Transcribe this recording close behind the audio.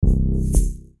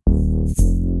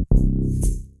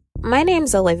My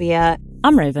name's Olivia.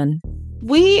 I'm Raven.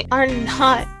 We are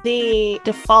not the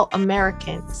default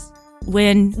Americans.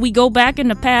 When we go back in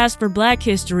the past for Black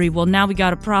history, well, now we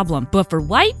got a problem. But for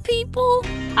white people,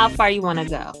 how far you want to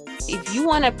go? If you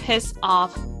want to piss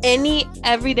off any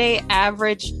everyday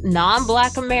average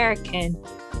non-Black American,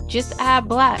 just add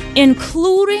Black.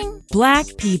 Including Black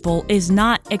people is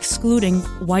not excluding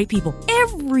white people.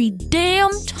 Every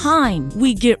damn time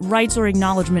we get rights or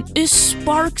acknowledgement, it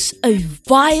sparks a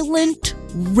violent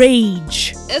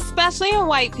rage. Especially in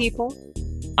white people.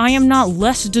 I am not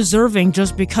less deserving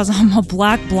just because I'm a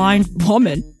Black blind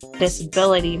woman.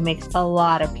 Disability makes a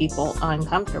lot of people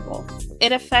uncomfortable.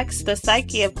 It affects the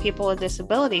psyche of people with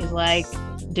disabilities. Like,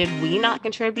 did we not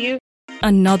contribute?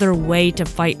 Another way to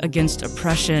fight against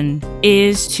oppression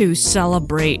is to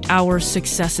celebrate our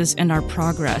successes and our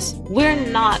progress. We're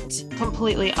not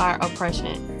completely our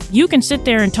oppression. You can sit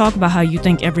there and talk about how you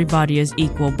think everybody is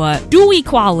equal, but do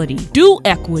equality, do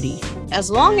equity.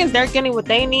 As long as they're getting what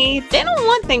they need, they don't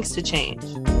want things to change.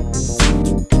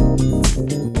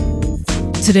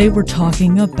 Today we're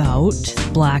talking about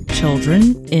Black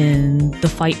children in the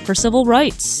fight for civil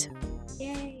rights.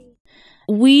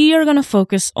 We are going to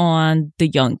focus on the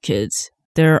young kids.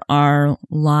 There are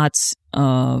lots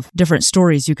of different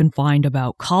stories you can find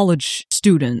about college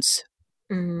students.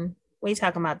 Mm-hmm. We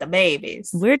talking about the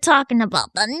babies. We're talking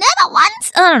about the little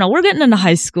ones. I don't know. We're getting into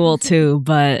high school too,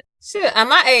 but... Shit, at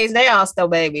my age, they all still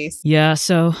babies. Yeah,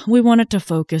 so we wanted to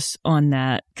focus on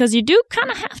that. Because you do kind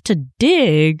of have to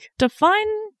dig to find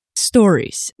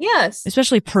stories. Yes.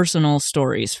 Especially personal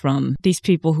stories from these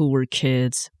people who were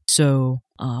kids. So...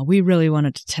 we really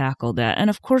wanted to tackle that. And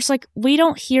of course, we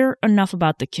don't hear enough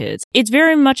about the kids. It's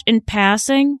very much in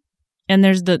passing, and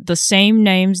there's the same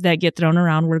names that get thrown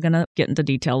around. We're going to get into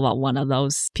detail about one of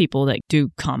those people that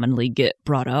do commonly get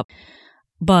brought up.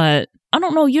 But I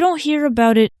don't know, you don't hear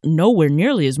about it nowhere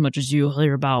nearly as much as you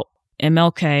hear about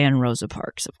MLK and Rosa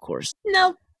Parks, of course.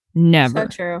 Nope. Never. So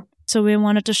true. So we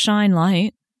wanted to shine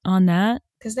light on that.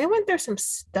 Because they went through some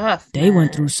stuff. They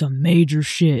went through some major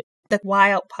shit. The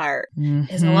wild part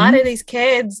is a lot of these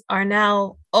kids are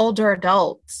now older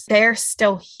adults. They're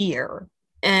still here.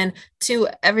 And to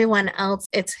everyone else,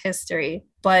 it's history.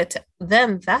 But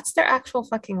them, that's their actual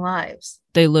fucking lives.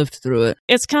 They lived through it.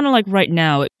 It's kind of like right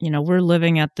now, we're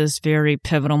living at this very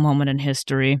pivotal moment in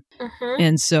history. Mm-hmm.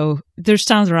 And so there's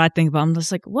times where I think about, I'm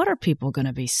just like, what are people going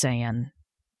to be saying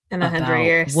in 100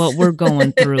 years? What we're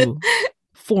going through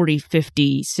 40,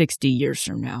 50, 60 years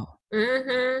from now?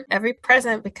 Mm-hmm. Every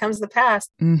present becomes the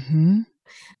past. Mm-hmm.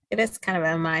 It is kind of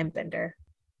a mind bender.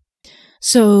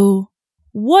 So,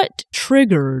 what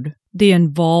triggered the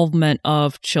involvement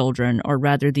of children, or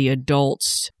rather the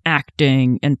adults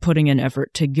acting and putting an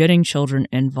effort to getting children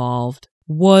involved,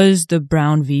 was the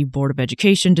Brown v. Board of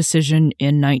Education decision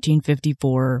in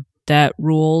 1954 that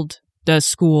ruled that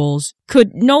schools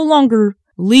could no longer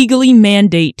legally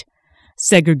mandate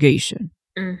segregation.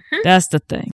 Mm-hmm. That's the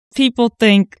thing. People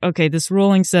think, okay, this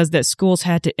ruling says that schools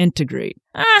had to integrate.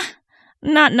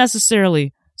 Not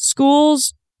necessarily.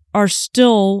 Schools are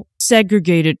still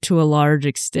segregated to a large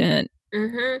extent,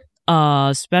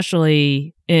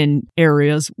 especially in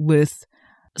areas with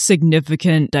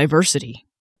significant diversity.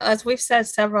 As we've said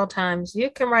several times, you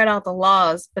can write out the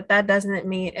laws, but that doesn't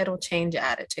mean it'll change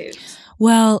attitudes.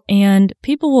 Well, and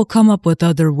people will come up with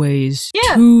other ways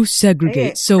to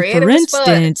segregate. So, for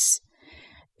instance...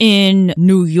 in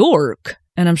New York,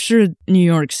 and I'm sure New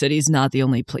York City is not the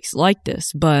only place like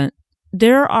this, but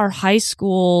there are high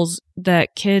schools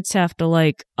that kids have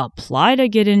to apply to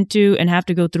get into and have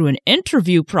to go through an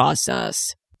interview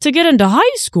process to get into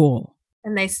high school.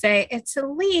 And they say, it's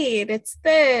elite, it's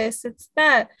this, it's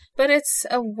that. But it's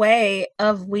a way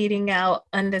of weeding out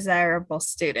undesirable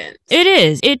students. It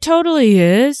is. It totally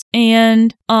is.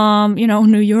 And,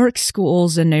 New York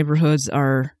schools and neighborhoods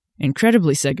are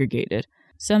incredibly segregated.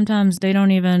 Sometimes they don't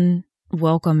even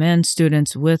welcome in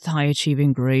students with high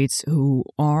achieving grades who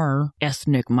are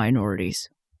ethnic minorities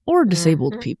or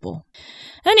disabled people.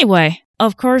 Anyway,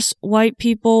 of course, white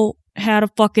people had a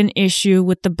fucking issue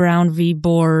with the Brown v.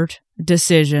 Board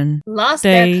decision. Lost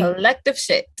their collective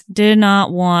shit. Did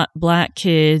not want Black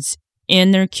kids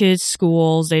in their kids'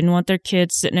 schools. They didn't want their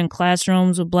kids sitting in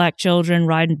classrooms with Black children,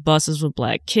 riding buses with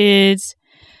Black kids.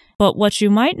 But what you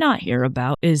might not hear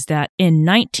about is that in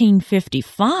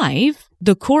 1955,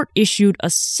 the court issued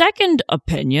a second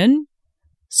opinion,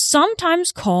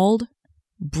 sometimes called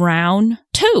Brown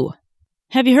 2.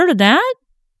 Have you heard of that?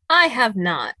 I have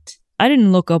not. I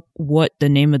didn't look up what the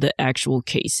name of the actual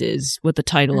case is, what the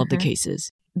title of the case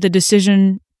is. The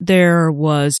decision there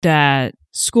was that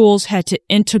schools had to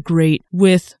integrate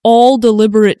with all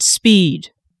deliberate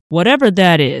speed. Whatever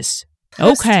that is. Okay.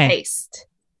 Post-haste.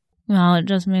 Well, it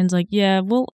just means like, yeah,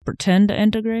 we'll pretend to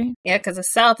integrate. Yeah, because the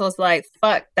South was like,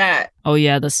 fuck that. Oh,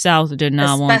 yeah, the South did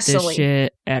not want this Especially.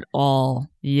 shit at all.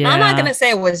 Yeah. I'm not going to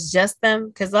say it was just them,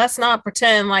 because let's not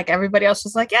pretend like everybody else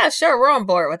was like, yeah, sure, we're on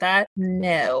board with that.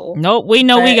 No. Nope, we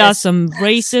know we got some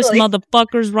racist especially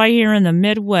motherfuckers right here in the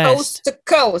Midwest. Coast to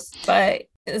coast, but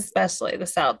especially the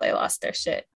South, they lost their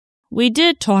shit. We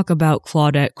did talk about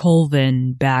Claudette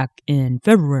Colvin back in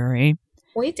February.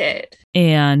 We did.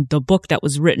 And the book that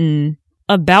was written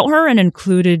about her and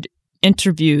included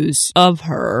interviews of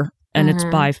her. And it's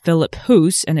by Philip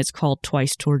Hoos, and it's called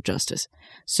Twice Toward Justice.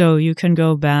 So you can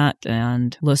go back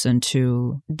and listen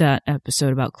to that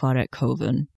episode about Claudette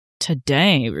Colvin.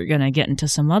 Today, we're going to get into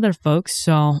some other folks.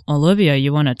 So, Olivia,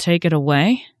 you want to take it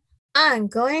away? I'm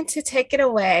going to take it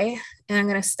away, and I'm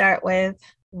going to start with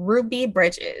Ruby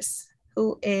Bridges,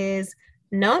 who is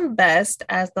known best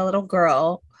as the little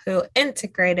girl who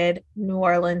integrated New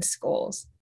Orleans schools.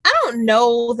 I don't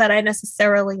know that I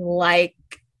necessarily like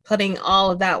putting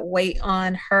all of that weight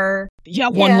on her. Yeah,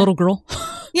 one little girl.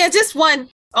 Yeah, just one,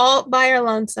 all by her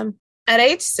lonesome. At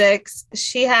age 6,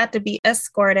 she had to be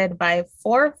escorted by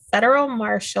 4 federal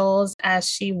marshals as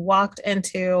she walked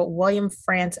into William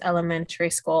Frantz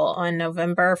Elementary School on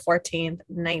November 14th,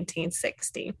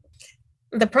 1960.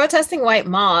 The protesting white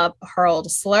mob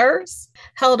hurled slurs,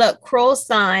 held up cruel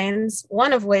signs,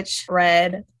 one of which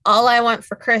read, "All I want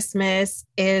for Christmas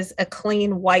is a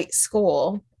clean white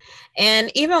school," and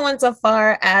even went so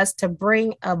far as to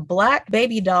bring a black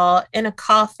baby doll in a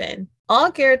coffin,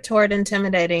 all geared toward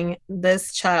intimidating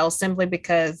this child simply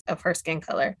because of her skin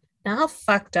color. Now, how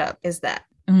fucked up is that?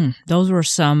 Those were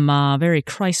some very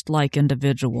Christ-like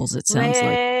individuals, it sounds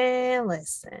like.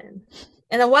 Listen.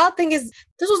 And the wild thing is,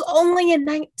 this was only in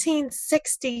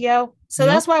 1960, yo. So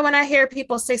that's why when I hear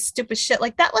people say stupid shit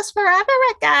like, that was forever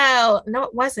ago. No,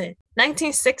 it wasn't.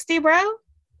 1960, bro?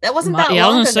 That wasn't that long ago. I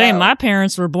was going to say, my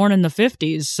parents were born in the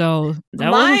 50s, so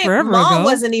that wasn't forever ago. My mom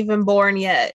wasn't even born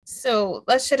yet. So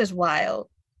that shit is wild.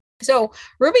 So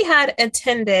Ruby had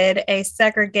attended a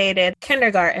segregated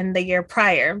kindergarten the year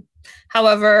prior.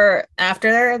 However,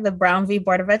 after the Brown v.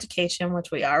 Board of Education,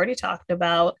 which we already talked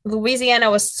about,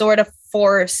 Louisiana was sort of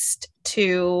forced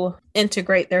to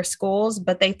integrate their schools,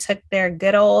 but they took their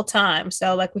good old time.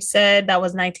 So like we said, that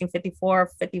was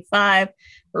 1954, 55.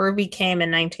 Ruby came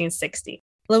in 1960.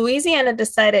 Louisiana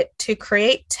decided to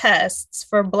create tests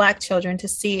for Black children to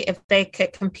see if they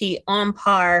could compete on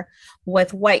par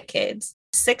with white kids.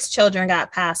 6 children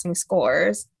got passing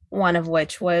scores, one of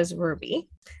which was Ruby.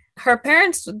 Her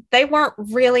parents, they weren't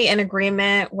really in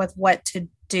agreement with what to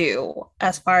do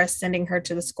as far as sending her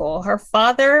to the school. Her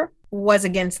father was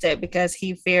against it because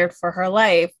he feared for her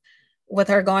life with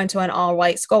her going to an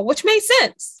all-white school, which made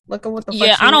sense. Look at what the fuck.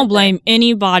 Yeah, I don't blame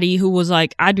anybody who was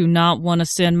like, I do not want to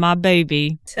send my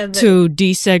baby to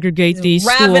desegregate these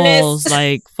schools.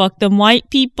 Like, fuck them white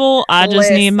people. I just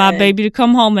need my baby to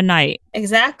come home at night.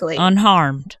 Exactly.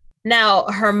 Unharmed. Now,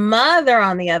 her mother,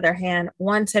 on the other hand,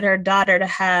 wanted her daughter to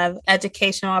have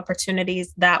educational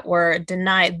opportunities that were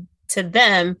denied to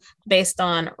them based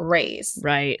on race.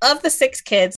 Right. Of the 6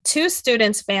 kids, 2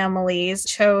 students' families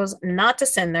chose not to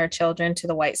send their children to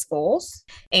the white schools.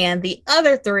 And the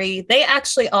other 3, they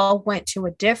actually all went to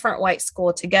a different white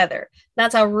school together.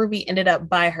 That's how Ruby ended up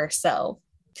by herself.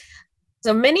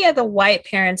 So many of the white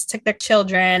parents took their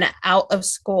children out of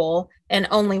school, and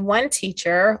only one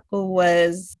teacher, who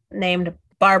was named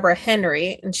Barbara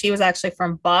Henry, and she was actually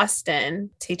from Boston,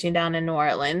 teaching down in New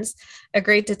Orleans,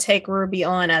 agreed to take Ruby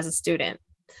on as a student.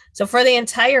 So for the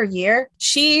entire year,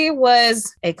 she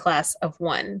was a class of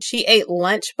 1. She ate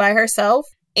lunch by herself,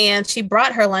 and she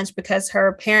brought her lunch because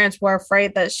her parents were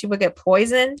afraid that she would get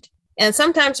poisoned. And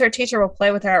sometimes her teacher would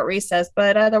play with her at recess,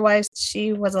 but otherwise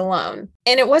she was alone.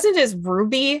 And it wasn't just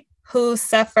Ruby who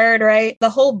suffered, right? The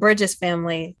whole Bridges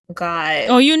family got...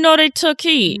 Oh, you know they took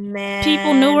heat. Man,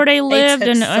 people knew where they lived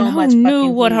and who knew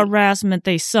what harassment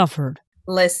they suffered.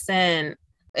 Listen,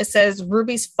 it says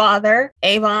Ruby's father,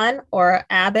 Avon or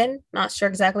Abin, not sure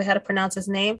exactly how to pronounce his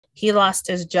name, he lost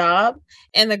his job.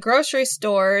 And the grocery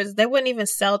stores, they wouldn't even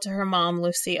sell to her mom,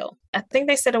 Lucille. I think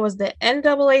they said it was the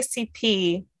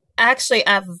NAACP actually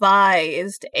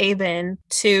advised Abin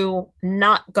to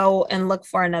not go and look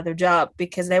for another job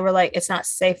because they were like, it's not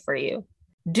safe for you.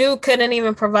 Dude couldn't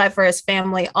even provide for his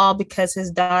family, all because his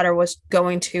daughter was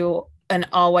going to an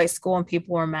all-white school and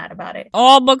people were mad about it.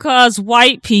 All because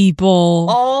white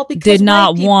people did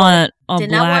not want a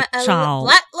black child.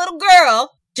 Black little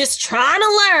girl just trying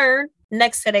to learn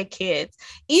next to their kids.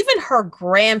 Even her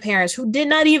grandparents, who did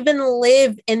not even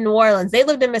live in New Orleans, they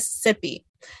lived in Mississippi.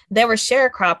 They were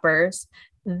sharecroppers.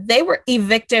 They were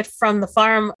evicted from the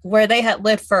farm where they had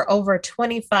lived for over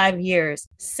 25 years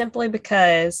simply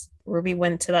because Ruby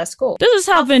went to that school. This is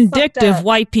how vindictive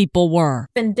white people were.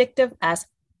 Vindictive as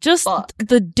just fuck.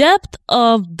 The depth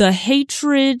of the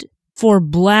hatred for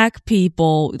black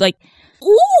people. Like, so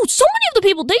many of the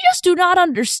people, they just do not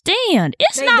understand.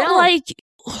 It's not like...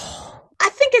 I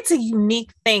think it's a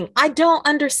unique thing. I don't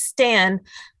understand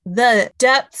the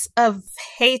depths of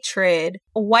hatred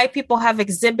white people have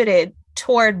exhibited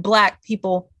toward black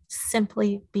people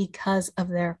simply because of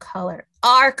their color.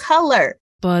 Our color.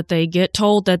 But they get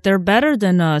told that they're better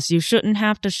than us. You shouldn't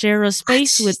have to share a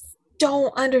space with...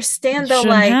 don't understand though.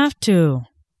 Shouldn't have to.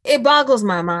 It boggles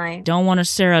my mind. Don't want to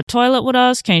share a toilet with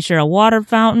us. Can't share a water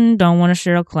fountain. Don't want to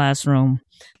share a classroom.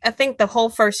 I think the whole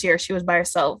first year she was by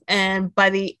herself. And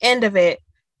by the end of it,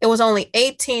 it was only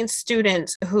 18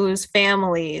 students whose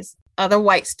families, other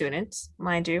white students,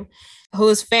 mind you,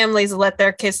 whose families let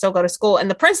their kids still go to school. And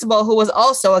the principal, who was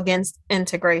also against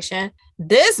integration,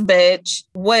 this bitch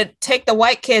would take the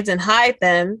white kids and hide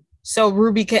them so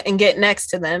Ruby couldn't get next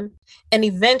to them. And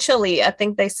eventually, I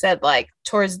think they said like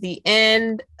towards the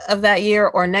end of that year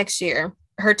or next year,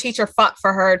 her teacher fought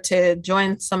for her to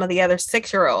join some of the other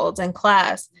 6-year-olds in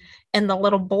class. And the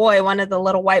little boy, one of the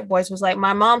little white boys, was like,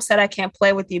 my mom said I can't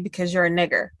play with you because you're a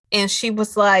nigger. And she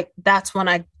was like, that's when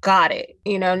I got it.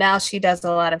 You know, now she does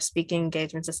a lot of speaking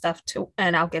engagements and stuff too.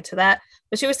 And I'll get to that.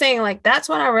 But she was saying like, that's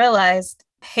when I realized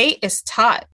hate is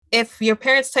taught. If your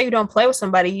parents tell you don't play with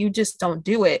somebody, you just don't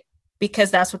do it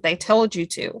because that's what they told you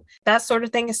to. That sort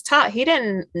of thing is taught. He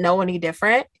didn't know any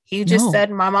different. He just said,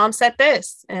 my mom said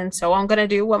this. And so I'm going to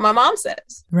do what my mom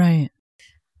says. Right.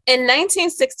 In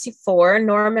 1964,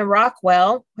 Norman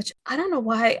Rockwell, which I don't know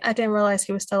why I didn't realize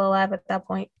he was still alive at that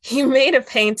point, he made a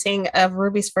painting of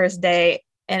Ruby's first day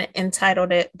and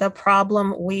entitled it The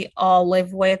Problem We All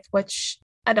Live With, which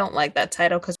I don't like that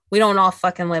title because we don't all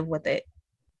fucking live with it.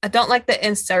 I don't like the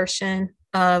insertion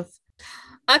of,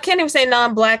 I can't even say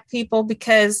non-Black people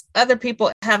because other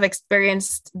people have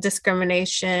experienced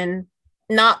discrimination,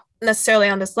 not necessarily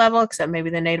on this level, except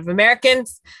maybe the Native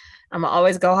Americans. I'm gonna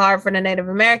always go hard for the Native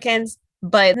Americans,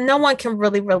 but no one can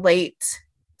really relate.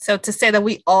 So to say that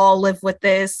we all live with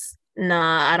this,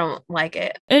 nah, I don't like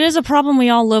it. It is a problem we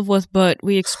all live with, but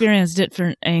we experience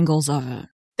different angles of it.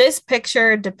 This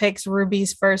picture depicts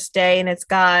Ruby's first day, and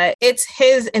it's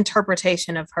his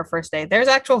interpretation of her first day. There's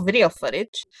actual video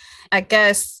footage. I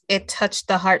guess it touched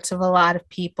the hearts of a lot of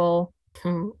people.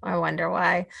 I wonder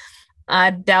why.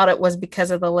 I doubt it was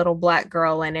because of the little Black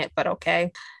girl in it, but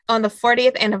okay. On the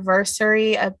 40th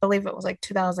anniversary, I believe it was like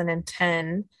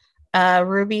 2010,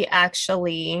 Ruby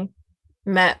actually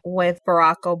met with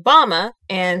Barack Obama,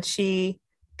 and she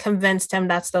convinced him,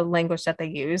 that's the language that they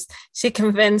used, she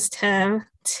convinced him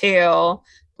to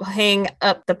hang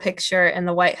up the picture in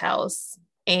the White House.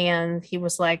 And he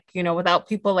was like, you know, without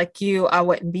people like you, I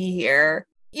wouldn't be here.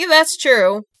 Yeah, that's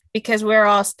true, because we're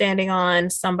all standing on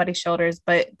somebody's shoulders.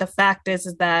 But the fact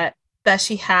is that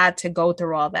she had to go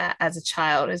through all that as a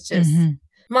child is just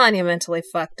monumentally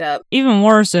fucked up. Even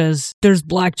worse is there's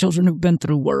Black children who've been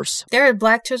through worse. There are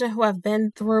Black children who have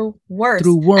been through worse.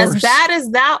 As bad as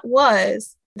that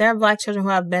was, there are Black children who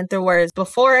have been through worse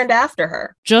before and after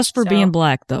her. Just for being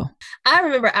Black, though. I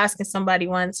remember asking somebody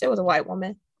once, it was a white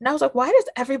woman, and I was like, why does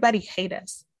everybody hate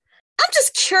us? I'm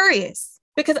just curious.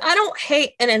 Because I don't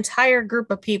hate an entire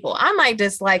group of people. I might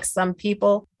dislike some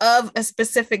people of a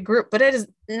specific group, but it is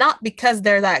not because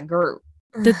they're that group.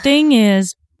 The thing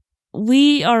is,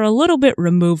 we are a little bit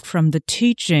removed from the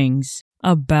teachings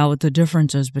about the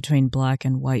differences between Black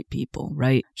and white people,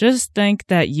 right? Just think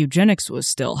that eugenics was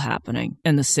still happening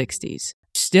in the 60s.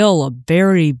 Still a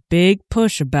very big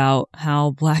push about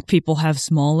how Black people have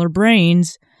smaller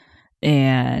brains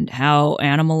and how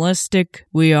animalistic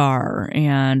we are,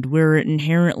 and we're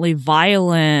inherently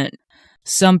violent.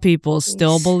 Some people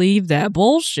still believe that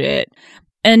bullshit.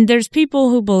 And there's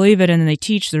people who believe it and they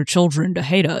teach their children to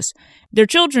hate us. Their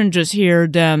children just hear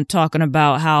them talking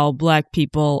about how Black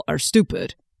people are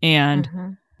stupid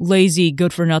and lazy,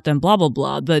 good for nothing, blah, blah,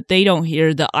 blah. But they don't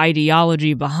hear the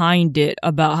ideology behind it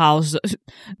about how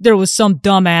there was some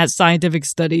dumbass scientific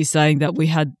study saying that we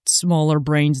had smaller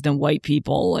brains than white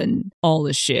people and all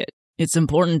this shit. It's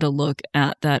important to look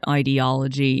at that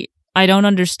ideology. I don't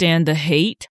understand the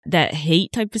hate. That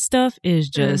hate type of stuff is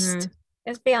just...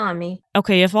 It's beyond me.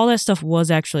 Okay, if all that stuff was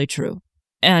actually true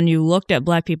and you looked at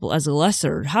Black people as a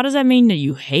lesser, how does that mean that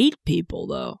you hate people,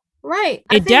 though? Right.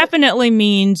 It definitely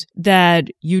means that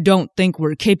you don't think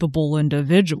we're capable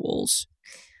individuals,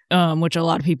 which a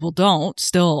lot of people don't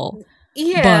still.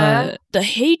 Yeah. But the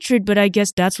hatred, but I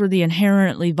guess that's where the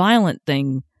inherently violent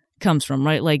thing comes from,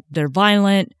 right? Like, they're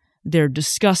violent, they're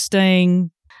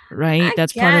disgusting, right?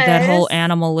 That's part of that whole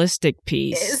animalistic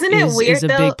piece. Isn't it weird, is a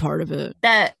big part of it.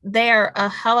 That they are a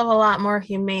hell of a lot more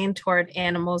humane toward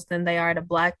animals than they are to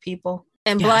Black people.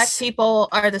 And Black people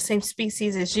are the same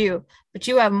species as you, but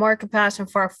you have more compassion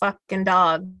for a fucking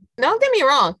dog. Don't get me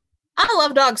wrong. I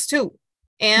love dogs too.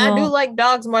 And I do like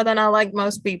dogs more than I like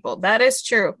most people. That is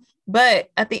true. But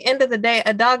at the end of the day,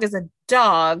 a dog is a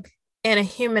dog and a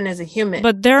human is a human.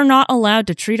 But they're not allowed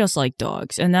to treat us like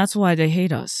dogs, and that's why they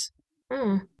hate us.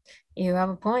 You have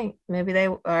a point. Maybe they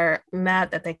are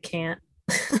mad that they can't.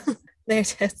 They're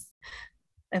just,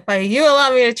 if you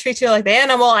allow me to treat you like the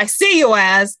animal I see you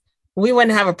as, we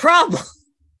wouldn't have a problem.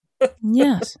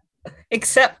 Yes.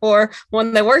 Except for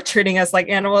when they were treating us like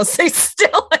animals, they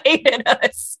still hated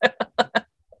us.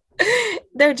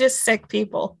 They're just sick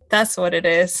people. That's what it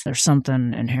is. There's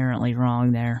something inherently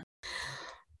wrong there.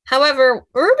 However,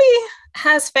 Ruby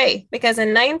has faith because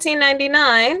in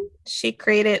 1999, she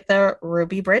created the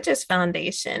Ruby Bridges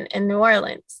Foundation in New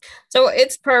Orleans. So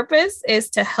its purpose is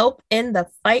to help in the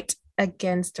fight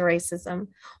against racism.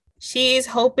 She's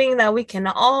hoping that we can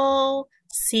all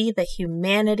see the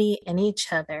humanity in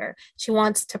each other. She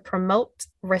wants to promote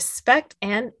respect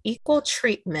and equal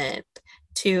treatment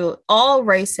to all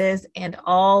races and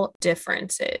all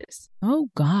differences. Oh,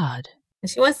 God. And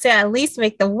she wants to at least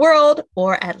make the world,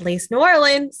 or at least New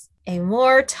Orleans, a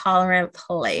more tolerant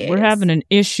place. We're having an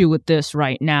issue with this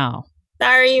right now.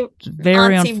 Sorry, it's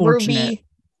very Auntie unfortunate. Ruby.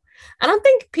 I don't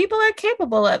think people are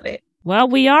capable of it. Well,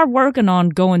 we are working on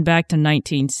going back to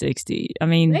 1960. I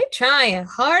mean, they're trying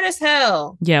hard as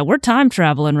hell. Yeah, we're time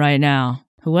traveling right now.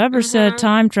 Whoever said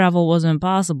time travel was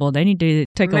impossible, they need to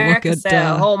take America a look at...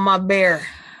 said, hold my beer.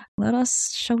 Let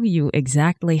us show you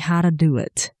exactly how to do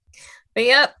it. But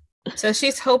yep. So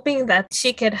she's hoping that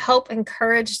she could help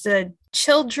encourage the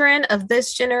children of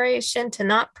this generation to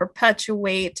not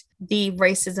perpetuate the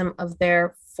racism of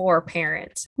their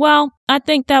foreparents. Well, I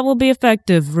think that will be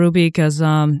effective, Ruby, because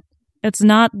it's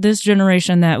not this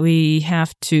generation that we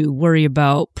have to worry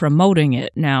about promoting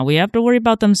it now. We have to worry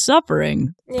about them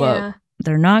suffering, but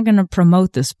they're not going to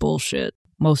promote this bullshit.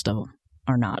 Most of them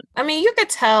are not. I mean, you could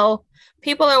tell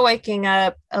people are waking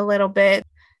up a little bit.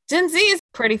 Gen Z is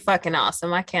pretty fucking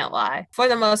awesome. I can't lie. For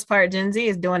the most part, Gen Z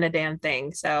is doing a damn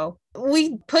thing. So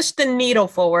we pushed the needle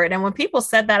forward. And when people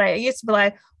said that, I used to be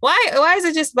like, why is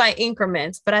it just by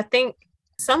increments? But I think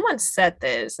someone said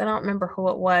this. I don't remember who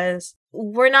it was.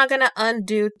 We're not going to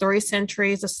undo 3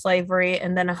 centuries of slavery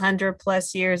and then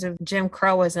 100+ years of Jim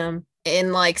Crowism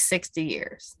in like 60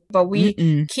 years. But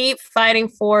we keep fighting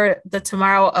for the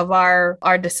tomorrow of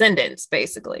our descendants,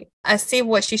 basically. I see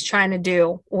what she's trying to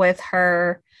do with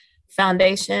her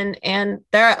foundation, and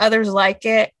there are others like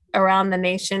it around the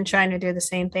nation trying to do the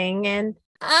same thing. And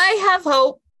I have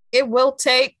hope. It will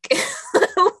take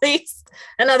at least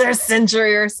another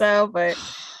century or so, but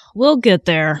we'll get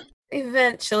there.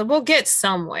 Eventually, we'll get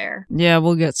somewhere. Yeah,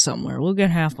 we'll get somewhere. We'll get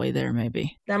halfway there,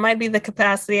 maybe. That might be the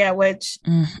capacity at which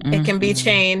it can be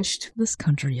changed. This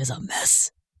country is a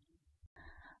mess.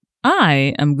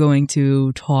 I am going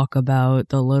to talk about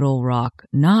the Little Rock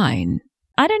Nine.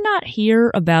 I did not hear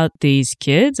about these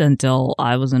kids until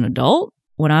I was an adult.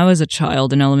 When I was a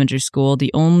child in elementary school,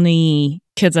 the only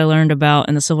kids I learned about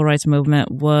in the civil rights movement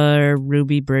were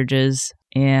Ruby Bridges,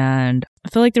 and I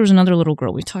feel like there was another little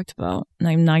girl we talked about.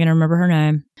 I'm not going to remember her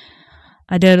name.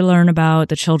 I did learn about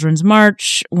the Children's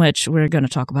March, which we're going to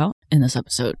talk about in this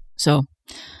episode. So,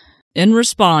 in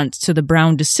response to the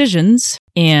Brown decisions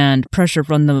and pressure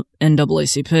from the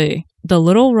NAACP, the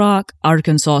Little Rock,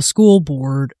 Arkansas School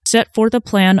Board set forth a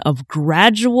plan of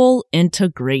gradual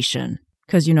integration.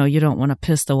 Because, you don't want to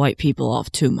piss the white people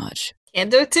off too much. Can't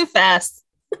do it too fast.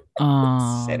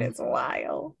 Shit is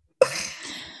wild.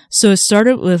 So it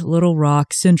started with Little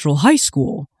Rock Central High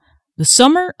School. The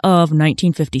summer of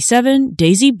 1957,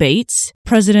 Daisy Bates,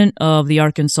 president of the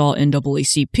Arkansas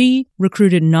NAACP,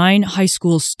 recruited 9 high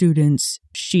school students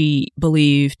she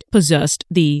believed possessed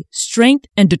the strength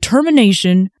and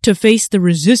determination to face the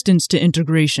resistance to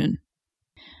integration.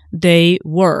 They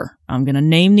were, I'm going to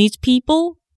name these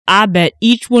people. I bet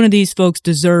each one of these folks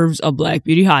deserves a Black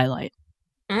Beauty highlight.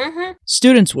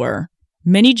 Students were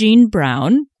Minnie Jean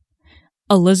Brown,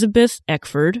 Elizabeth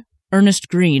Eckford, Ernest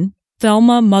Green,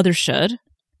 Thelma Mothershed,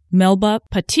 Melba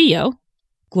Patillo,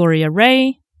 Gloria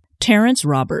Ray, Terrence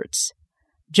Roberts,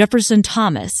 Jefferson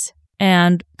Thomas,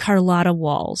 and Carlotta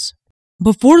Walls.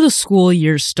 Before the school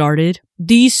year started,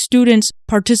 these students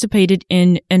participated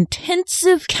in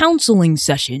intensive counseling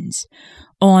sessions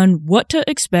on what to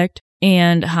expect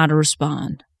and how to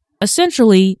respond.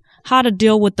 Essentially, how to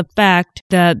deal with the fact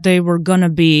that they were going to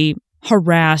be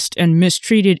harassed and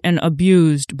mistreated and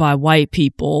abused by white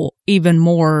people even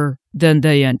more than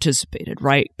they anticipated,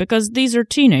 right? Because these are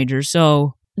teenagers,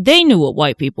 so they knew what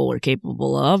white people were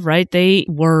capable of, right? They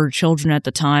were children at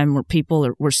the time where people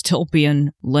were still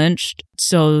being lynched,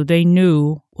 so they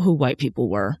knew who white people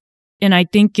were. And I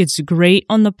think it's great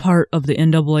on the part of the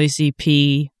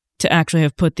NAACP to actually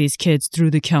have put these kids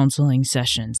through the counseling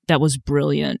sessions. That was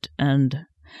brilliant, and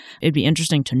it'd be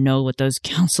interesting to know what those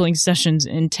counseling sessions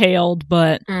entailed,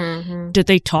 but did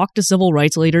they talk to civil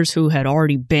rights leaders who had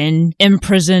already been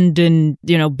imprisoned and,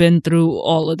 been through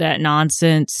all of that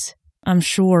nonsense? I'm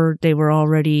sure they were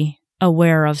already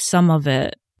aware of some of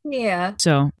it. Yeah.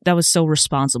 So that was so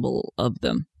responsible of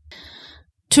them.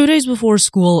 2 days before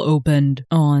school opened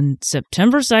on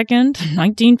September 2nd,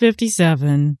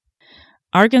 1957,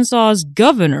 Arkansas's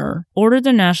governor ordered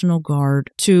the National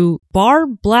Guard to bar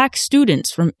black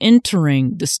students from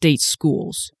entering the state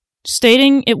schools,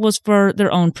 stating it was for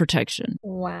their own protection.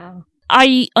 Wow.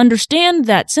 I understand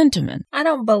that sentiment. I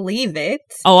don't believe it.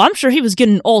 Oh, I'm sure he was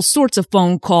getting all sorts of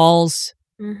phone calls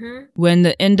when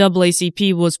the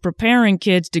NAACP was preparing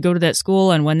kids to go to that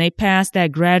school, and when they passed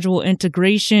that gradual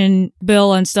integration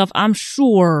bill and stuff. I'm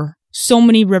sure so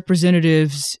many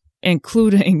representatives,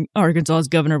 including Arkansas's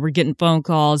governor, were getting phone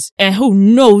calls, and who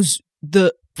knows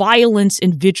the violence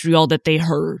and vitriol that they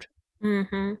heard.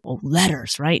 Well,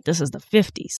 letters, right? This is the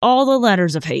 50s. All the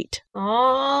letters of hate.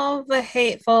 All the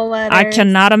hateful letters. I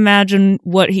cannot imagine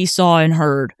what he saw and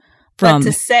heard from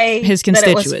to say his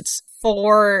constituents. That it was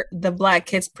for the black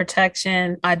kids'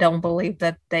 protection, I don't believe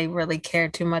that they really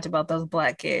cared too much about those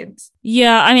black kids.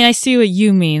 Yeah, I mean, I see what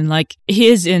you mean. Like,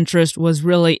 his interest was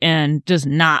really in just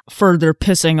not further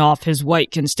pissing off his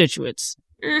white constituents.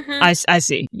 I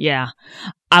see. Yeah.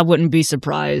 I wouldn't be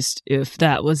surprised if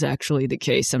that was actually the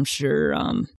case. I'm sure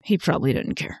he probably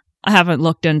didn't care. I haven't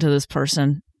looked into this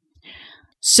person.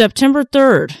 September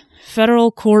 3rd,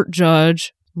 federal court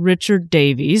judge Richard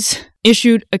Davies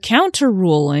issued a counter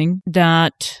ruling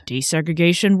that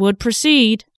desegregation would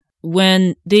proceed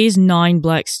when these 9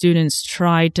 black students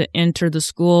tried to enter the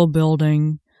school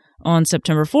building. On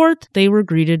September 4th, they were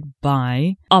greeted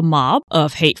by a mob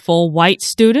of hateful white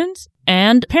students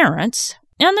and parents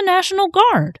and the National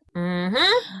Guard.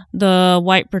 The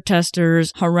white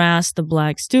protesters harassed the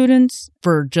black students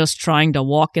for just trying to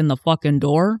walk in the fucking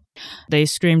door. They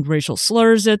screamed racial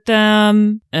slurs at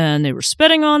them, and they were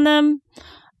spitting on them.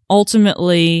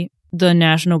 Ultimately, the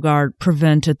National Guard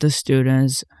prevented the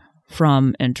students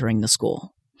from entering the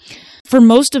school. For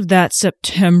most of that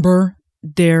September,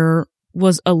 there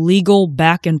was a legal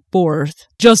back and forth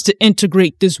just to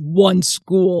integrate this one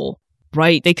school.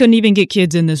 Right? They couldn't even get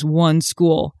kids in this one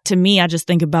school. To me, I just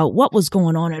think about what was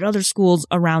going on at other schools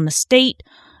around the state,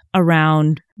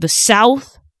 around the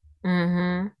South.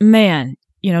 Man,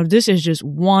 this is just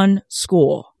one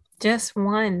school. Just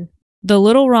one. The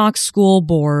Little Rock School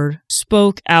Board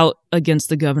spoke out against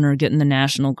the governor getting the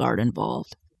National Guard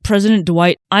involved. President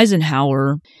Dwight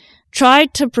Eisenhower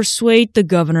tried to persuade the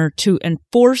governor to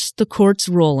enforce the court's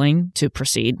ruling to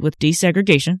proceed with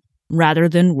desegregation rather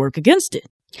than work against it.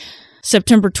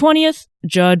 September 20th,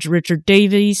 Judge Richard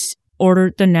Davies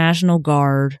ordered the National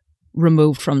Guard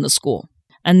removed from the school.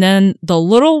 And then the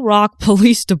Little Rock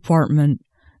Police Department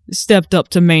stepped up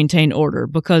to maintain order,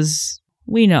 because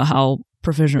we know how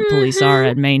proficient police are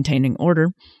at maintaining order.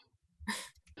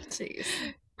 Jeez.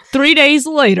 3 days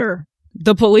later,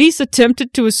 the police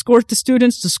attempted to escort the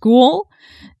students to school,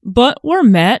 but were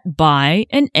met by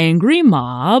an angry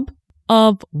mob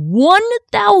of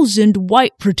 1,000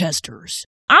 white protesters.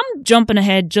 I'm jumping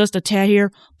ahead just a tad here,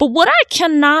 but what I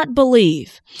cannot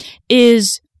believe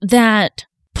is that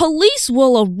police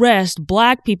will arrest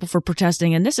black people for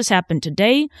protesting, and this has happened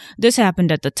today. This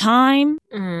happened at the time.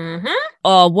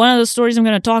 One of the stories I'm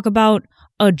going to talk about,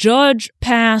 a judge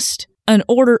passed an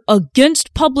order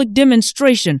against public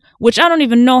demonstration, which I don't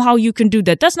even know how you can do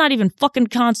that. That's not even fucking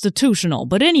constitutional.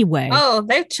 But anyway. Oh,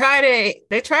 they've tried it.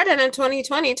 They tried it in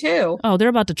 2020 too. Oh, they're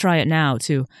about to try it now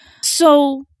too.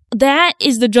 So that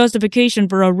is the justification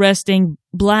for arresting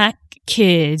black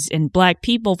kids and black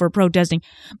people for protesting.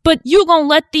 But you gonna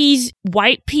let these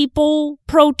white people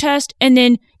protest, and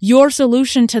then your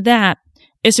solution to that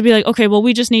is to be like, okay, well,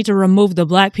 we just need to remove the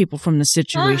black people from the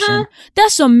situation.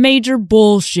 That's some major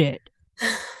bullshit.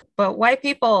 But white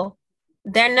people,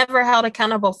 they're never held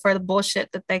accountable for the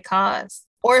bullshit that they cause.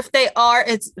 Or if they are,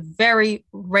 it's very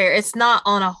rare. It's not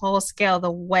on a whole scale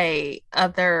the way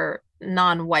other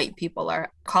non-white people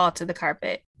are called to the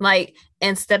carpet. Like,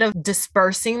 instead of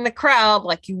dispersing the crowd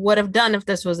like you would have done if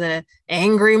this was an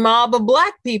angry mob of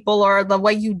black people, or the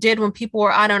way you did when people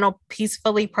were, I don't know,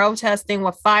 peacefully protesting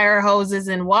with fire hoses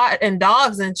and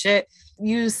dogs and shit.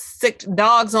 You sicked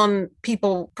dogs on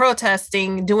people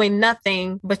protesting, doing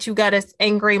nothing, but you got this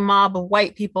angry mob of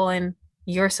white people, and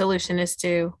your solution is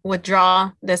to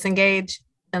withdraw, disengage,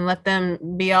 and let them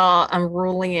be all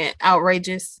unruly and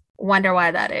outrageous. Wonder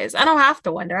why that is. I don't have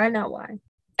to wonder. I know why.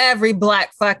 Every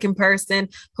black fucking person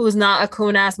who's not a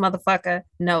coon ass motherfucker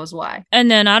knows why.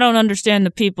 And then I don't understand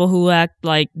the people who act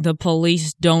like the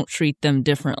police don't treat them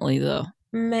differently, though.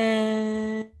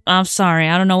 Man. I'm sorry.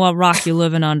 I don't know what rock you're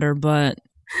living under, but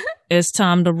it's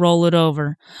time to roll it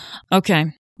over.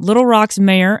 Okay. Little Rock's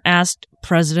mayor asked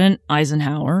President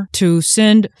Eisenhower to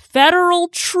send federal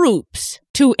troops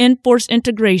to enforce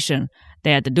integration.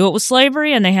 They had to do it with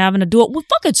slavery, and they having to do it with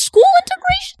fucking school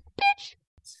integration, bitch.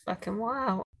 It's fucking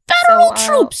wild. Federal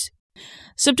troops.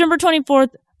 September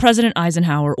 24th, President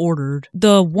Eisenhower ordered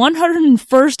the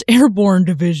 101st Airborne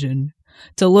Division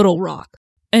to Little Rock,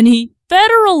 and he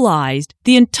federalized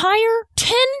the entire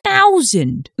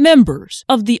 10,000 members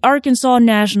of the Arkansas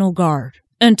National Guard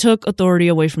and took authority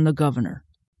away from the governor.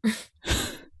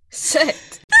 Shit.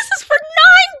 This is for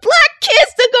 9 black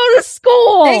kids to go to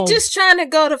school. They just trying to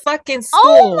go to fucking school.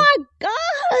 Oh my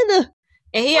God.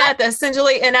 And he had to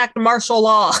essentially enact martial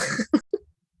law.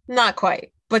 Not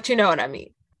quite, but you know what I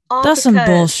mean. All That's some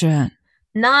bullshit.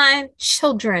 9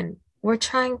 children were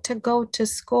trying to go to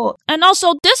school. And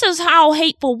also, this is how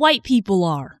hateful white people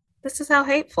are. This is how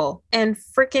hateful and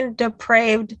freaking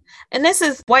depraved. And this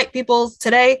is white people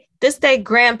today. This they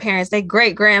grandparents, they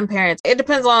great grandparents. It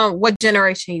depends on what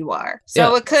generation you are.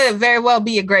 So It could very well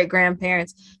be your great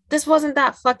grandparents. This wasn't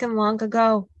that fucking long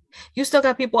ago. You still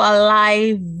got people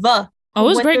alive. Oh, it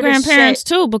was great grandparents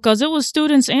too, because it was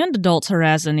students and adults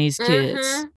harassing these kids.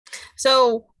 Mm-hmm.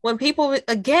 So when people,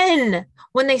 again,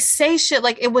 when they say shit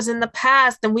like it was in the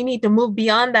past and we need to move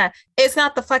beyond that, it's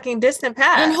not the fucking distant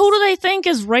past. And who do they think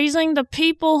is raising the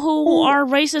people who are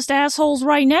racist assholes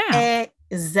right now?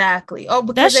 Exactly. Oh,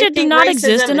 because that shit did not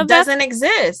exist in it doesn't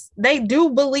exist. They do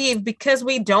believe because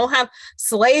we don't have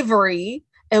slavery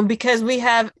and because we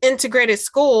have integrated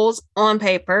schools on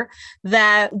paper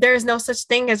that there's no such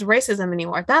thing as racism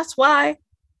anymore. That's why.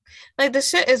 Like, the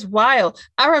shit is wild.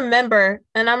 I remember,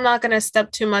 and I'm not going to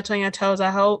step too much on your toes,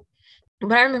 I hope,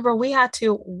 but I remember we had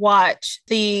to watch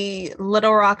the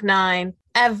Little Rock 9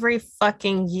 every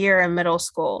fucking year in middle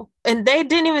school. And they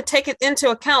didn't even take it into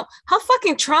account how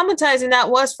fucking traumatizing that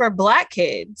was for black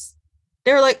kids.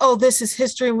 They were like, oh, this is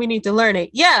history and we need to learn it.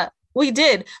 Yeah, we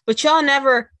did. But y'all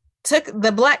never took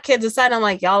the black kids aside. I'm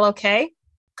like, y'all okay?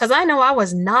 Because I know I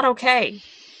was not okay.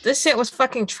 This shit was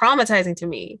fucking traumatizing to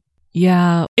me.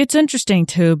 Yeah, it's interesting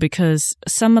too because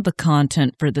some of the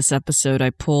content for this episode I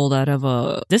pulled out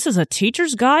of this is a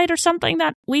teacher's guide or something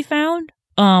that we found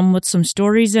with some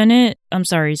stories in it. I'm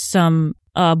sorry, some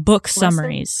book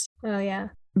summaries. Oh, yeah.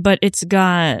 But it's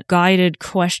got guided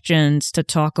questions to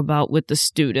talk about with the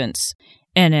students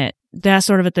in it. That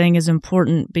sort of a thing is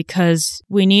important because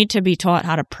we need to be taught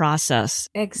how to process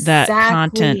that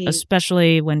content,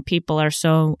 especially when people are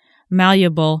so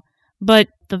malleable. But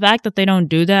the fact that they don't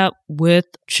do that with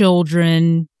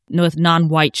children, with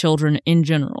non-white children in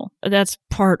general, that's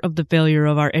part of the failure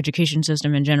of our education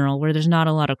system in general, where there's not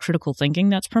a lot of critical thinking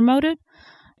that's promoted.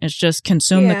 It's just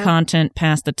consume the content,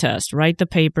 pass the test, write the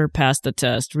paper, pass the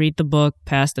test, read the book,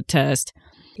 pass the test,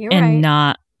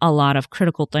 not a lot of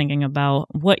critical thinking about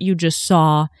what you just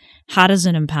saw. How does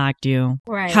it impact you?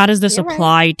 Right. How does this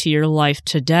apply to your life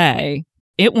today?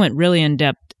 It went really in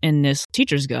depth in this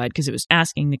teacher's guide because it was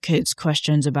asking the kids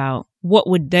questions about what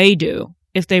would they do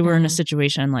if they were in a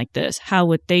situation like this? How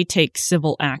would they take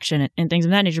civil action and things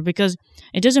of that nature? Because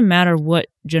it doesn't matter what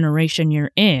generation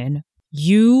you're in,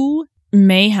 you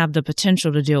may have the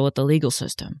potential to deal with the legal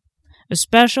system,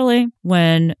 especially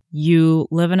when you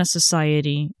live in a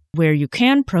society where you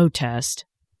can protest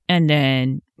and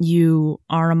then you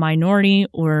are a minority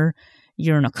or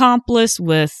you're an accomplice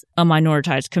with a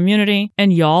minoritized community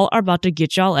and y'all are about to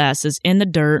get y'all asses in the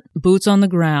dirt, boots on the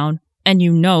ground, and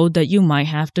you know that you might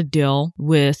have to deal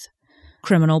with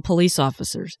criminal police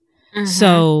officers. Mm-hmm.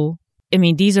 So, I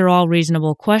mean, these are all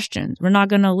reasonable questions. We're not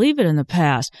going to leave it in the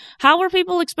past. How were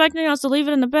people expecting us to leave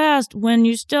it in the past when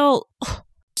you still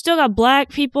got black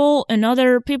people and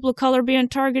other people of color being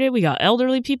targeted? We got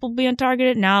elderly people being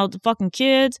targeted. Now the fucking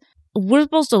kids. We're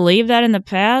supposed to leave that in the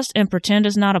past and pretend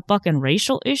it's not a fucking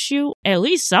racial issue? At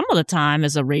least some of the time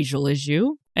it's a racial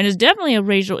issue. And it's definitely a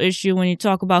racial issue when you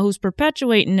talk about who's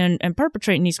perpetuating and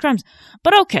perpetrating these crimes.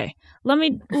 But okay, let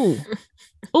me...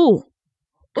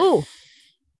 Ooh.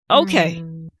 Okay.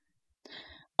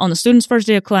 On the students' first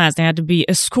day of class, they had to be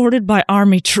escorted by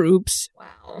Army troops.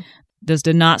 Wow. This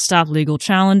did not stop legal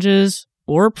challenges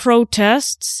or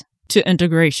protests to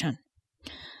integration.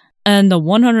 And the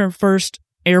 101st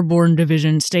Airborne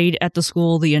Division stayed at the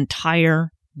school the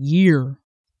entire year.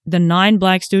 The 9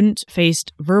 black students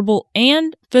faced verbal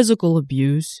and physical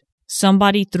abuse.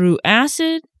 Somebody threw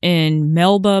acid in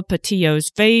Melba Patillo's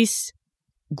face.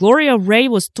 Gloria Ray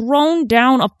was thrown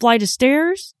down a flight of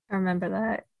stairs. I remember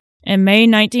that. In May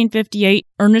 1958,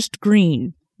 Ernest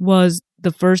Green was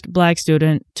the first black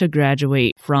student to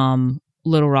graduate from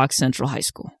Little Rock Central High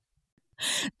School.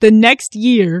 The next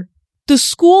year, the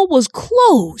school was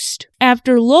closed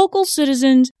after local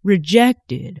citizens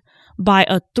rejected by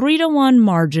a 3-1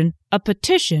 margin a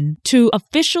petition to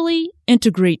officially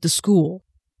integrate the school.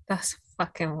 That's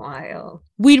fucking wild.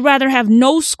 We'd rather have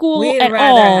no school at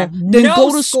all than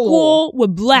go to school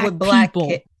with black people.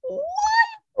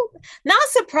 What? Not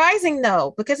surprising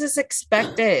though, because it's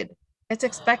expected. It's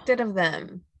expected of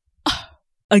them.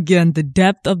 Again, the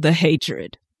depth of the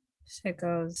hatred. Shit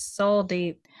goes so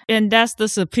deep. And that's the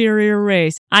superior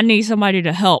race. I need somebody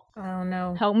to help. Oh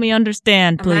no. Help me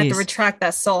understand, please. I'm gonna have to retract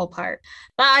that soul part.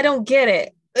 But I don't get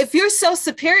it. If you're so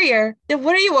superior, then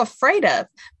what are you afraid of?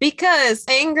 Because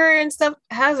anger and stuff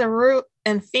has a root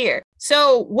in fear.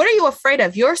 So what are you afraid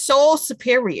of? You're so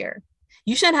superior.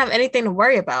 You shouldn't have anything to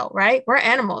worry about, right? We're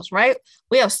animals, right?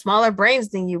 We have smaller brains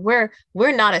than you. We're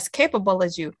not as capable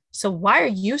as you. So why are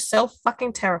you so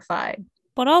fucking terrified?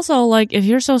 But also, like, if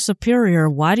you're so superior,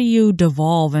 why do you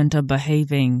devolve into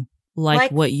behaving like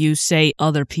what you say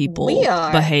other people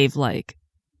behave like?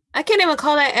 I can't even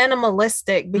call that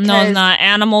animalistic because no, it's not.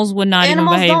 Animals would not even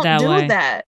behave that way. Animals don't do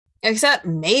that. Except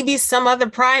maybe some other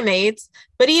primates,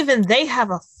 but even they have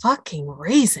a fucking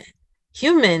reason.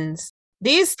 Humans,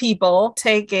 these people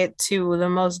take it to the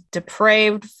most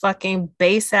depraved fucking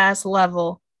base ass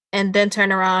level and then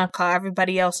turn around and call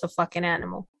everybody else a fucking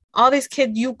animal. All these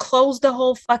kids, you closed the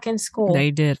whole fucking school.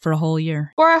 They did for a whole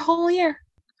year. For a whole year.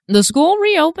 The school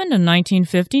reopened in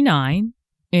 1959,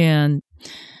 and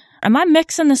am I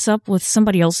mixing this up with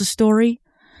somebody else's story?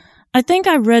 I think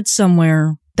I read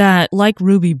somewhere that, like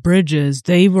Ruby Bridges,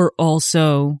 they were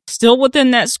also still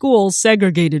within that school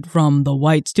segregated from the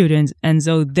white students, and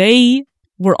so they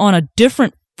were on a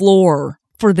different floor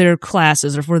for their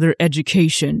classes or for their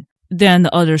education than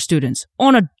the other students.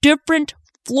 On a different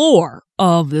floor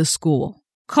of the school.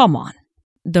 Come on.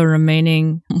 The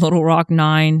remaining Little Rock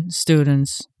 9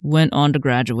 students went on to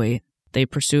graduate. They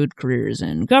pursued careers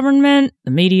in government,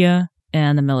 the media,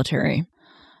 and the military.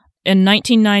 In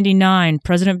 1999,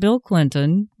 President Bill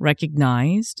Clinton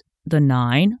recognized the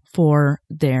 9 for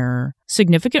their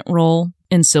significant role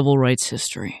in civil rights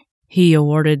history. He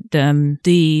awarded them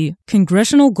the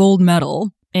Congressional Gold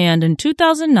Medal, and in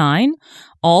 2009,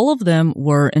 all of them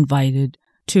were invited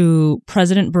to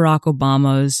President Barack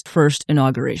Obama's first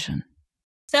inauguration.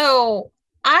 So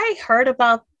I heard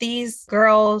about these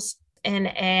girls in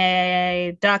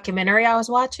a documentary I was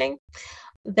watching.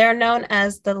 They're known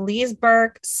as the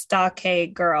Leesburg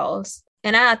Stockade Girls.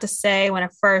 And I have to say, when I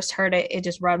first heard it, it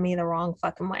just rubbed me the wrong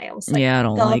fucking way. I was like, yeah, I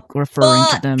don't like referring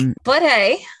to them. But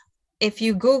hey, if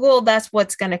you Google, that's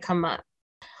what's going to come up.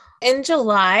 In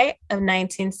July of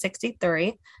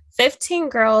 1963, 15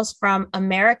 girls from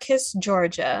Americus,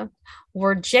 Georgia,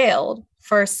 were jailed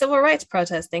for civil rights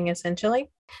protesting, essentially.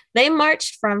 They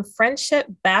marched from Friendship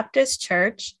Baptist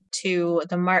Church to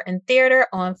the Martin Theater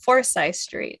on Forsyth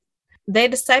Street. They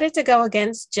decided to go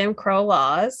against Jim Crow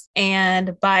laws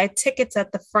and buy tickets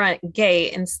at the front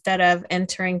gate instead of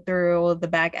entering through the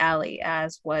back alley,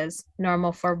 as was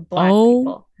normal for Black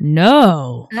people.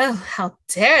 No. Oh, how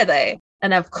dare they?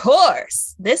 And of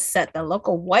course, this set the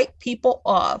local white people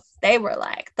off. They were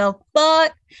like, the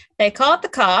fuck? They called the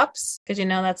cops, because you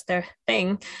know that's their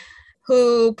thing,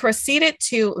 who proceeded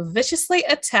to viciously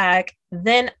attack,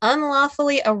 then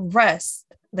unlawfully arrest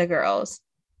the girls.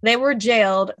 They were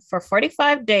jailed for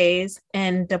 45 days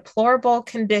in deplorable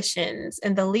conditions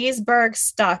in the Leesburg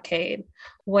Stockade,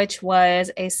 which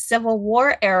was a Civil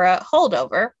War era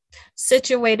holdover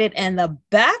situated in the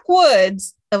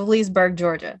backwoods of Leesburg,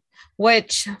 Georgia,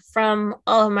 which from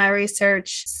all of my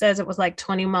research says it was like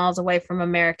 20 miles away from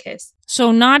Americus.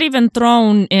 So not even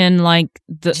thrown in like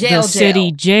the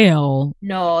city jail.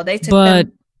 No, they took but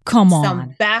them come on.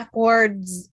 Some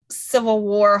backwards Civil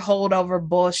War holdover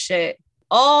bullshit.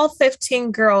 All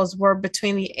 15 girls were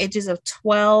between the ages of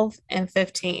 12 and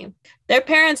 15. Their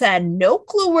parents had no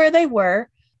clue where they were,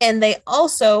 And they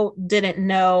also didn't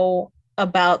know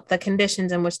about the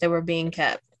conditions in which they were being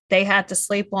kept. They had to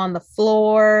sleep on the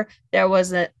floor. There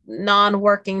was a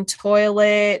non-working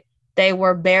toilet. They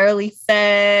were barely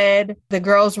fed. The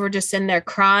girls were just in there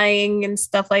crying and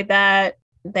stuff like that.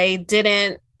 They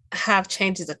didn't have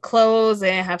changes of clothes.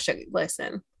 They didn't have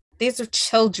listen, these are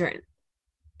children.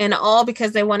 And all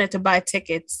because they wanted to buy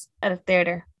tickets at a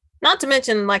theater. Not to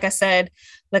mention, like I said,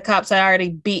 the cops had already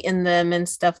beaten them and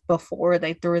stuff before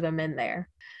they threw them in there.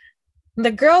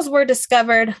 The girls were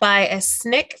discovered by a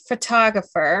SNCC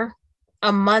photographer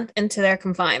a month into their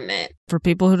confinement. For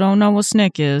people who don't know what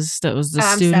SNCC is, that was the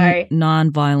Student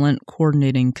Nonviolent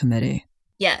Coordinating Committee.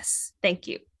 Yes, thank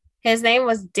you. His name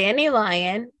was Danny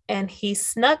Lyon, and he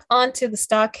snuck onto the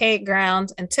stockade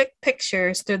grounds and took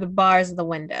pictures through the bars of the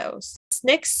windows.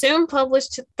 SNCC soon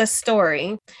published the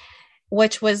story,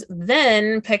 which was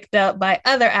then picked up by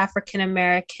other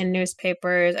African-American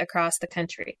newspapers across the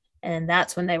country. And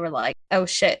that's when they were like, oh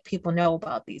shit, people know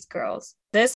about these girls.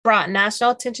 This brought national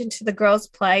attention to the girls'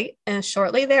 plight. And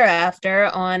shortly thereafter,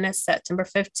 on September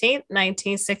 15th,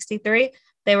 1963,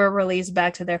 they were released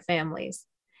back to their families.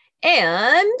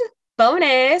 And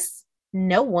bonus,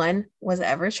 no one was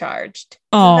ever charged.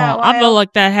 Oh, I feel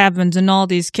like that happens in all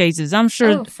these cases. I'm sure.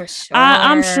 Oh, for sure.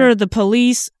 I'm sure the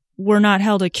police were not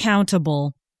held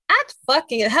accountable. At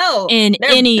fucking hell. In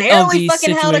any of these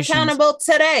situations. Held accountable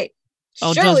today.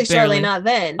 Oh, surely not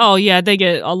then. Oh, yeah, they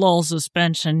get a little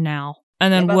suspension now.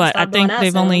 And then what? I think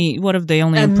they've only, what have they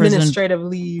only imprisoned? Administrative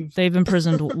leave. They've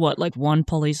imprisoned, what, like one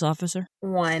police officer?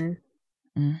 One.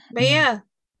 Mm-hmm. But yeah,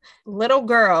 little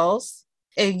girls,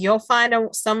 you'll find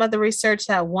some of the research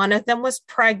that one of them was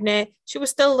pregnant. She was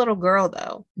still a little girl,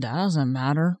 though. That doesn't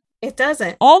matter. It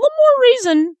doesn't. All the more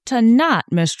reason to not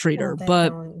mistreat her, but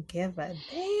don't give a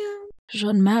damn. It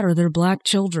doesn't matter. They're black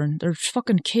children. They're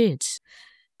fucking kids.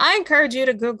 I encourage you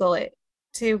to Google it.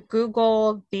 To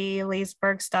Google the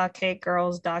Leesburg Stockade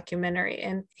Girls documentary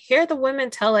and hear the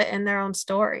women tell it in their own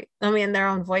story. In their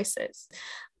own voices.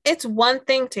 It's one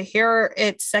thing to hear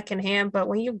it secondhand, but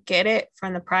when you get it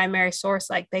from the primary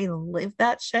source, like they live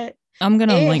that shit. I'm going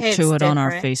to link to it on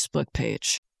our Facebook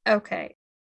page. Okay.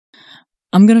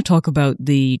 I'm going to talk about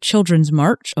the Children's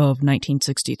March of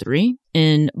 1963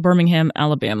 in Birmingham,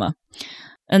 Alabama.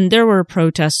 And there were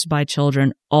protests by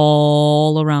children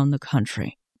all around the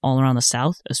country, all around the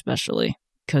South especially,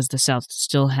 because the South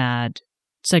still had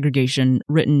segregation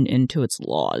written into its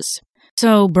laws.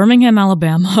 So Birmingham,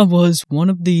 Alabama was one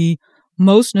of the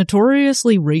most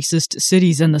notoriously racist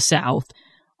cities in the South,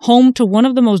 home to one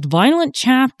of the most violent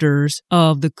chapters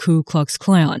of the Ku Klux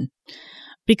Klan.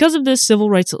 Because of this, civil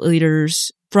rights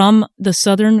leaders from the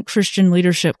Southern Christian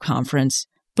Leadership Conference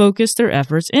focused their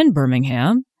efforts in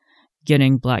Birmingham,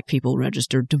 getting black people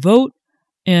registered to vote,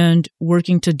 and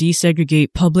working to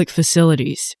desegregate public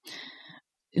facilities.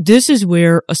 This is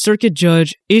where a circuit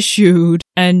judge issued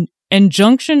an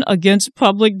injunction against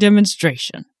public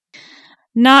demonstration.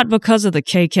 Not because of the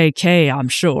KKK, I'm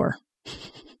sure.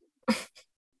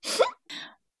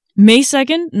 May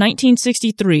 2nd,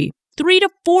 1963, 3,000 to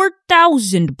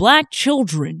 4,000 black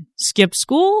children skipped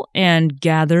school and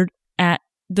gathered at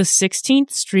the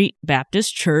 16th Street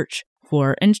Baptist Church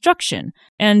for instruction.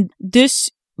 And this,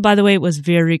 by the way, was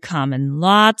very common.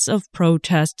 Lots of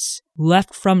protests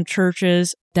left from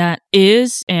churches. That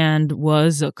is and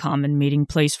was a common meeting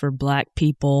place for black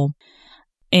people.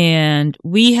 And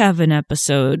we have an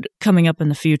episode coming up in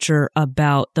the future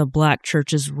about the black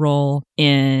church's role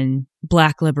in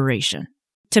black liberation.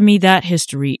 To me, that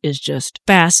history is just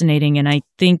fascinating. And I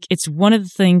think it's one of the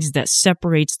things that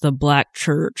separates the black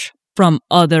church from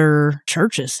other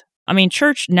churches. I mean,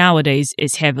 church nowadays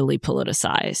is heavily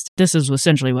politicized. This is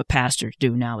essentially what pastors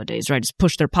do nowadays, right? Just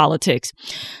push their politics.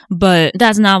 But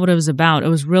that's not what it was about. It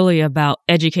was really about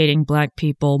educating black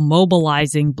people,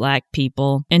 mobilizing black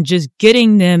people, and just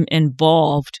getting them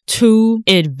involved to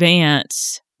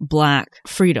advance black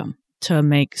freedom, to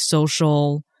make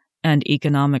social and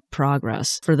economic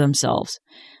progress for themselves.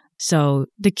 So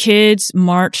the kids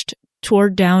marched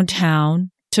toward downtown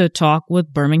to talk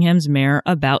with Birmingham's mayor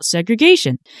about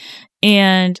segregation.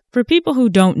 And for people who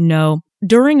don't know,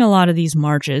 during a lot of these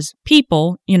marches,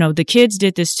 people, the kids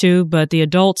did this too, but the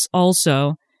adults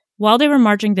also, while they were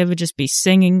marching, they would just be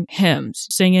singing hymns,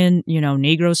 singing,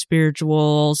 Negro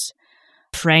spirituals,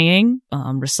 praying,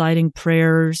 reciting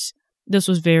prayers. This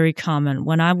was very common.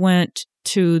 When I went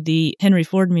to the Henry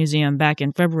Ford Museum back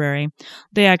in February,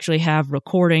 they actually have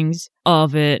recordings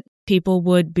of it. People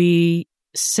would be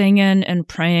singing and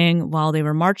praying while they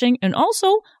were marching and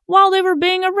also while they were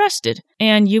being arrested.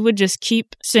 And you would just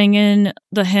keep singing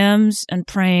the hymns and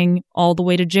praying all the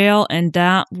way to jail. And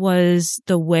that was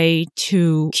the way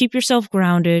to keep yourself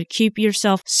grounded, keep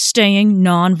yourself staying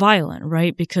nonviolent,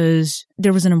 right? Because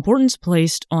there was an importance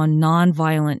placed on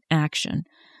nonviolent action.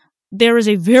 There is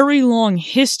a very long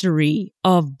history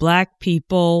of Black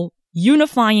people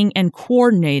unifying and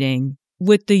coordinating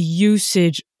with the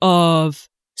usage of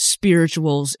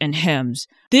spirituals and hymns.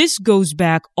 This goes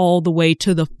back all the way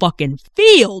to the fucking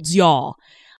fields, y'all.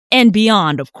 And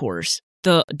beyond, of course.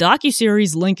 The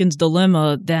docuseries Lincoln's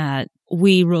Dilemma that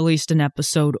we released an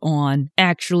episode on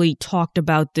actually talked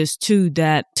about this too,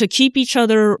 that to keep each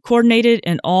other coordinated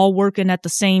and all working at the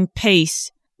same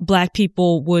pace, Black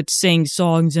people would sing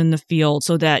songs in the field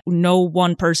so that no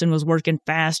one person was working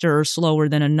faster or slower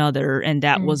than another, and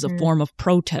that was a form of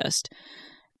protest.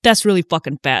 That's really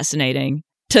fucking fascinating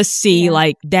to see,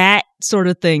 like, that sort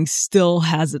of thing still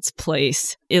has its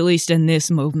place, at least in this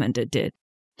movement it did.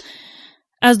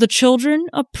 As the children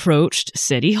approached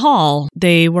City Hall,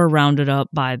 they were rounded up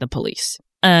by the police,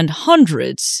 and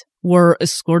hundreds were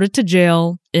escorted to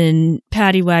jail in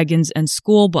paddy wagons and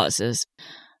school buses.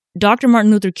 Dr.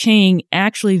 Martin Luther King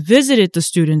actually visited the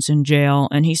students in jail,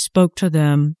 and he spoke to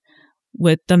them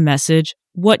with the message,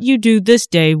 "What you do this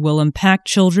day will impact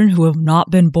children who have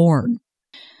not been born."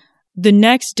 The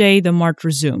next day, the march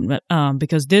resumed,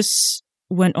 because this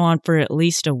went on for at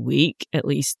least a week, at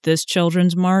least this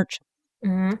children's march.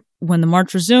 Mm-hmm. When the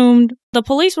march resumed, the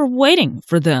police were waiting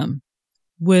for them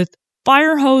with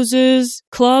fire hoses,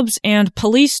 clubs, and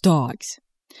police dogs.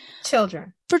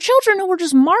 Children. For children who were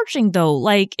just marching, though,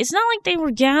 like, it's not like they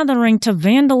were gathering to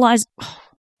vandalize.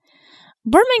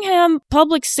 Birmingham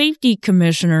Public Safety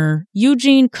Commissioner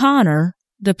Eugene Connor,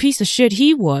 the piece of shit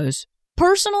he was,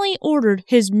 personally ordered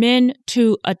his men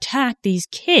to attack these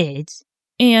kids.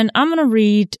 And I'm going to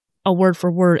read a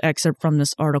word-for-word excerpt from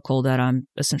this article that I'm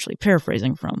essentially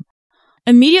paraphrasing from.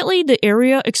 Immediately, the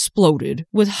area exploded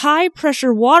with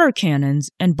high-pressure water cannons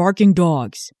and barking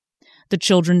dogs. The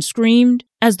children screamed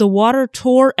as the water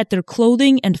tore at their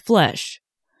clothing and flesh.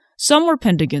 Some were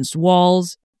pinned against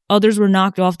walls, others were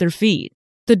knocked off their feet.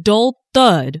 The dull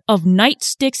thud of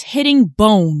nightsticks hitting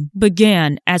bone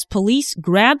began as police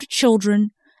grabbed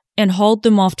children and hauled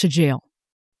them off to jail.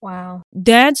 Wow.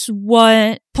 That's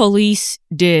what police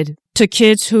did to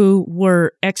kids who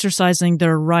were exercising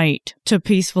their right to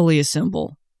peacefully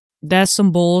assemble. That's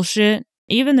some bullshit.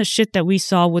 Even the shit that we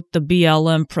saw with the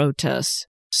BLM protests.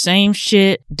 Same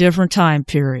shit, different time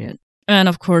period. And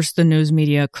of course, the news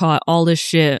media caught all this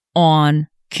shit on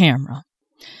camera.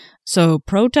 So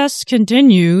protests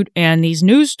continued, and these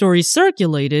news stories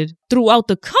circulated throughout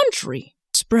the country,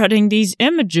 spreading these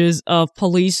images of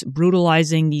police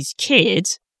brutalizing these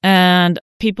kids, and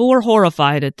people were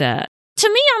horrified at that. To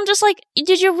me, I'm just like,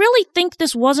 did you really think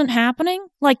this wasn't happening?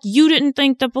 Like, you didn't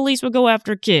think the police would go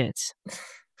after kids?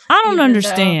 I don't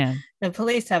understand. The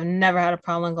police have never had a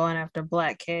problem going after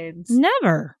Black kids.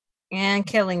 Never. And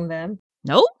killing them.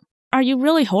 Nope. Are you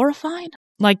really horrified?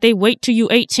 Like they wait till you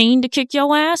 18 to kick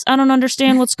your ass? I don't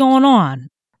understand what's going on.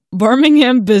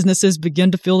 Birmingham businesses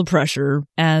began to feel the pressure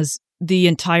as the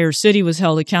entire city was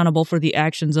held accountable for the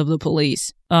actions of the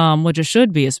police, which it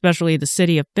should be, especially the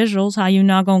city officials. How you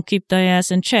not gonna keep their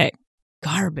ass in check?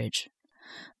 Garbage.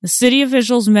 The city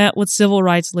officials met with civil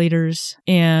rights leaders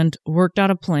and worked out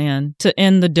a plan to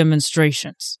end the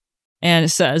demonstrations. And it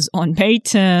says on May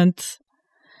 10th,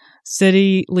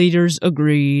 city leaders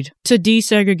agreed to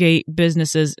desegregate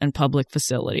businesses and public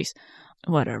facilities.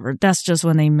 Whatever. That's just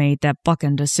when they made that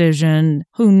fucking decision.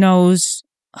 Who knows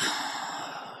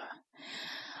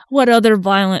what other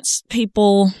violence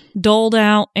people doled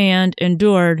out and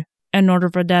endured in order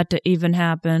for that to even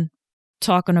happen.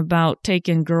 Talking about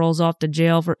taking girls off to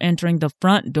jail for entering the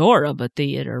front door of a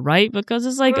theater, right? Because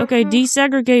it's like, okay,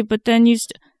 desegregate, but then you...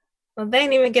 Well, they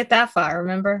didn't even get that far,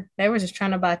 remember? They were just trying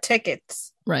to buy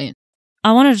tickets. Right.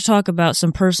 I wanted to talk about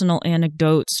some personal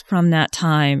anecdotes from that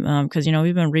time, because,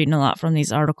 we've been reading a lot from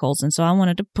these articles, and so I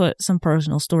wanted to put some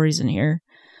personal stories in here.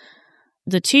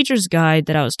 The teacher's guide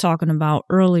that I was talking about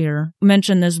earlier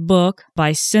mentioned this book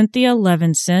by Cynthia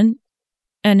Levinson,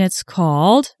 and it's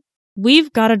called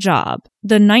We've Got a Job,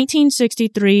 the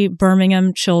 1963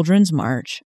 Birmingham Children's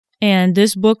March. And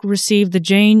this book received the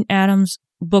Jane Addams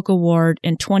Book Award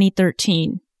in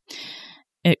 2013.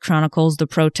 It chronicles the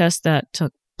protests that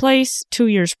took place 2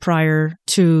 years prior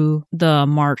to the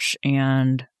march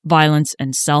and violence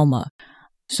in Selma.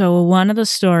 So one of the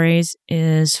stories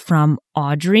is from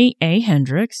Audrey A.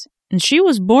 Hendricks, and she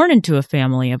was born into a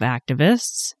family of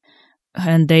activists.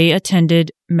 and they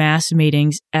attended mass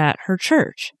meetings at her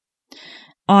church.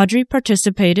 Audrey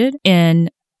participated in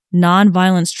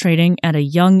nonviolence training at a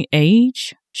young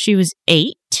age. She was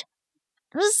 8. It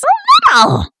was so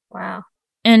little. Wow.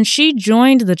 And she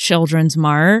joined the Children's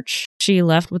March. She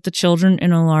left with the children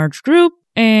in a large group,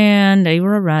 and they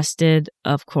were arrested,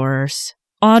 of course.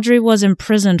 Audrey was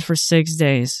imprisoned for 6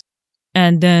 days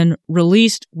and then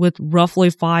released with roughly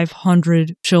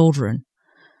 500 children.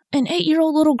 An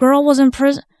 8-year-old little girl was in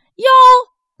prison. Y'all,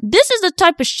 this is the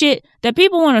type of shit that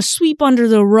people want to sweep under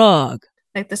the rug.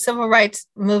 Like the civil rights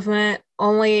movement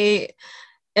only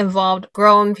involved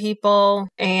grown people,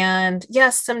 and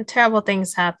yes, some terrible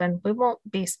things happened. We won't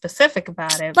be specific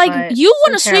about it. Like, you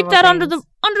want to sweep that under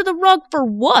the rug for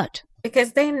what?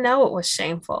 Because they know it was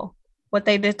shameful what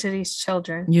they did to these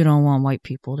children. You don't want white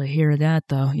people to hear that,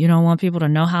 though. You don't want people to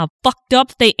know how fucked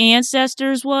up their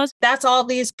ancestors was. That's all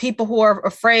these people who are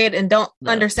afraid and don't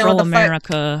understand what the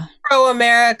pro-America.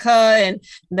 Pro-America, and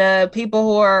the people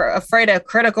who are afraid of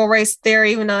critical race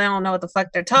theory, even though they don't know what the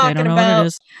fuck they're talking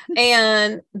about.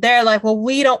 And they're like, well,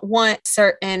 we don't want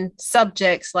certain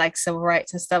subjects like civil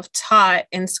rights and stuff taught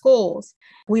in schools.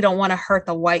 We don't want to hurt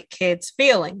the white kids'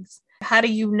 feelings. How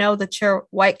do you know that your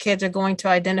white kids are going to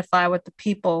identify with the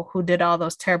people who did all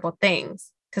those terrible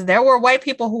things? Because there were white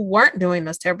people who weren't doing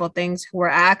those terrible things, who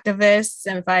were activists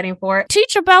and fighting for it.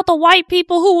 Teach about the white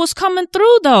people who was coming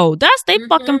through, though. That's their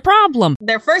fucking problem.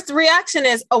 Their first reaction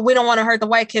is, oh, we don't want to hurt the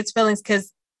white kids' feelings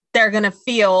because they're going to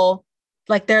feel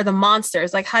like they're the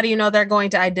monsters. Like, how do you know they're going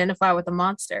to identify with the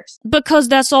monsters? Because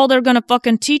that's all they're going to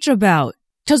fucking teach about.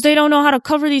 Because they don't know how to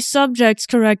cover these subjects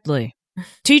correctly.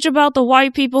 Teach about the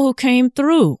white people who came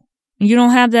through. You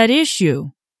don't have that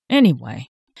issue. Anyway,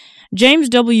 James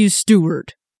W.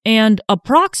 Stewart and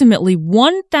approximately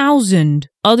 1,000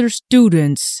 other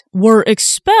students were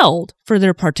expelled for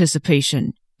their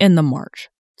participation in the march.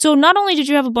 So not only did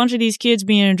you have a bunch of these kids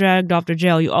being dragged off to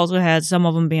jail, you also had some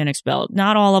of them being expelled.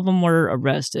 Not all of them were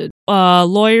arrested.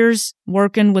 Lawyers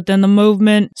working within the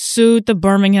movement sued the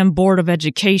Birmingham Board of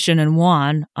Education and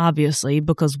won, obviously,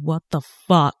 because what the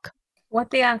fuck?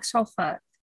 What the actual fuck?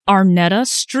 Arnetta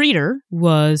Streeter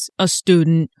was a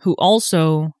student who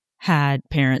also had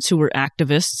parents who were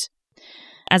activists.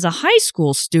 As a high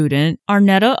school student,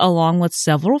 Arnetta, along with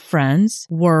several friends,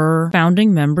 were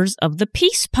founding members of the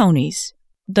Peace Ponies.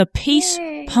 The Peace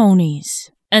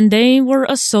Ponies. And they were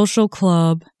a social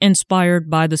club inspired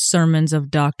by the sermons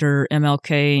of Dr.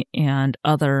 MLK and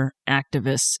other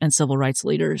activists and civil rights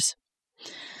leaders.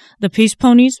 The Peace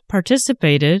Ponies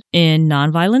participated in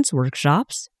nonviolence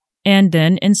workshops and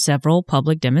then in several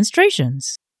public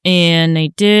demonstrations. And they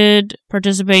did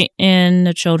participate in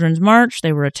the Children's March.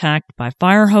 They were attacked by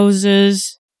fire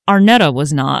hoses. Arnetta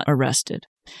was not arrested.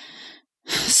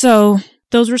 So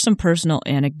those were some personal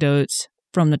anecdotes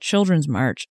from the Children's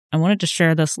March. I wanted to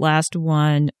share this last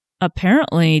one.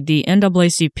 Apparently, the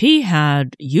NAACP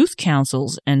had youth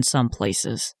councils in some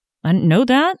places. I didn't know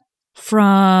that.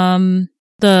 From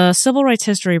the Civil Rights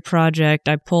History Project,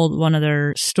 I pulled one of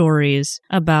their stories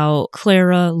about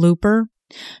Clara Looper.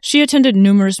 She attended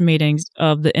numerous meetings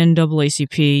of the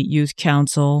NAACP Youth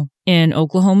Council in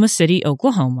Oklahoma City,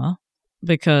 Oklahoma,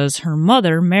 because her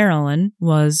mother, Marilyn,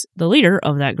 was the leader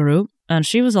of that group, and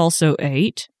she was also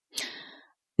 8.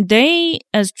 They,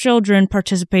 as children,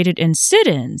 participated in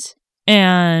sit-ins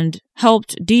and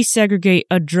helped desegregate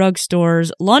a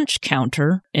drugstore's lunch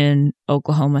counter in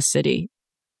Oklahoma City.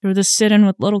 They were just sit-in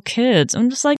with little kids. I'm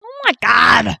just like, oh my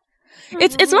God!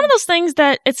 It's one of those things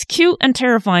that it's cute and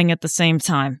terrifying at the same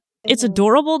time. It's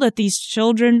adorable that these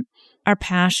children are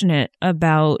passionate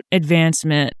about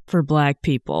advancement for Black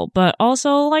people, but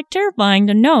also like terrifying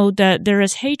to know that there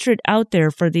is hatred out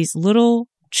there for these little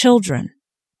children.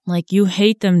 Like, you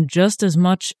hate them just as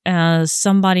much as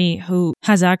somebody who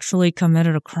has actually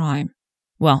committed a crime.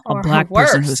 Well, a Black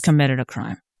person who's committed a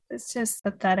crime. It's just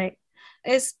pathetic.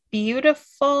 It's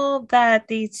beautiful that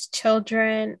these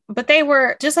children, but they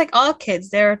were just like all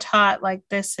kids, they were taught like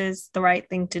this is the right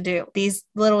thing to do. These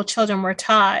little children were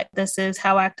taught this is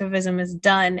how activism is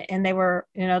done. And they were,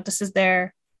 this is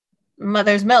their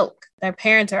mother's milk. Their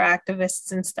parents are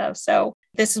activists and stuff. So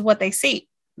this is what they see.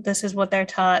 This is what they're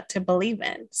taught to believe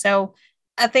in. So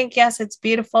I think, yes, it's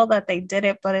beautiful that they did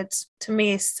it, but to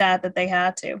me, it's sad that they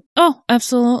had to. Oh,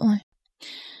 absolutely.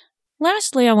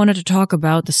 Lastly, I wanted to talk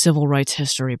about the Civil Rights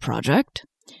History Project.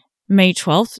 May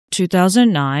 12th,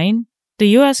 2009, the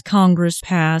U.S. Congress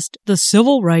passed the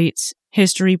Civil Rights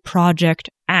History Project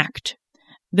Act.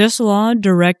 This law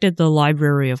directed the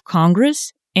Library of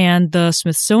Congress and the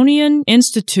Smithsonian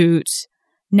Institute's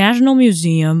National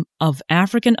Museum of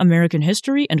African American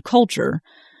History and Culture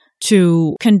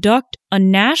to conduct a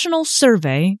national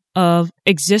survey of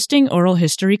existing oral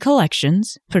history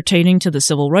collections pertaining to the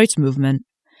civil rights movement,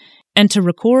 and to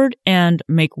record and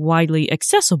make widely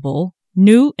accessible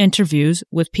new interviews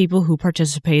with people who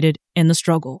participated in the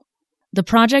struggle. The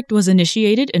project was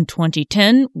initiated in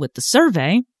 2010 with the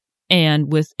survey,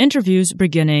 and with interviews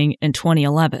beginning in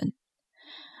 2011.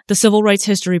 The Civil Rights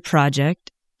History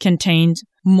Project contains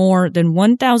more than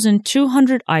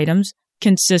 1,200 items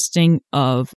consisting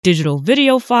of digital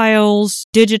video files,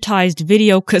 digitized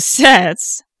video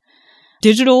cassettes,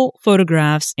 digital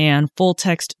photographs, and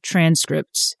full-text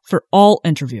transcripts for all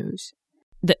interviews.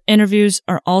 The interviews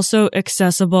are also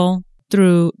accessible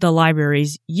through the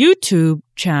library's YouTube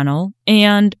channel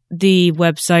and the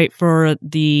website for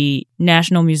the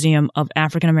National Museum of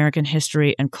African American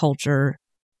History and Culture.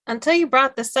 Until you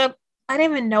brought this up, I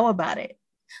didn't even know about it.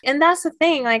 And that's the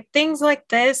thing, like things like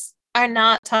this are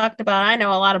not talked about. I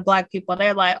know a lot of Black people,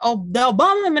 they're like, oh, the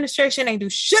Obama administration ain't do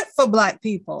shit for Black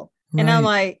people. Right. And I'm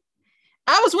like,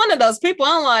 I was one of those people.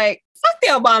 I'm like, fuck the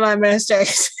Obama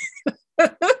administration.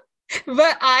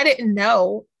 But I didn't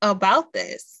know about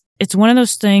this. It's one of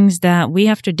those things that we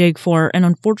have to dig for. And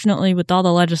unfortunately, with all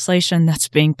the legislation that's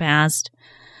being passed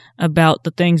about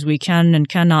the things we can and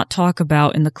cannot talk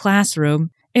about in the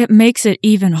classroom, it makes it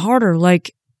even harder.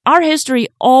 Like, our history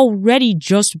already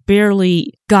just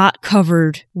barely got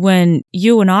covered when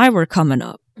you and I were coming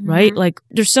up, right? Like,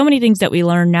 there's so many things that we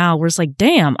learn now where it's like,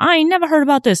 damn, I ain't never heard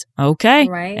about this. Okay.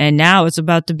 Right. And now it's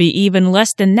about to be even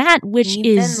less than that, which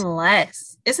is... Even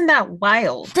less. Isn't that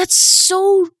wild? That's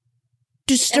so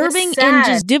disturbing and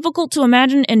just difficult to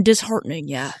imagine and disheartening.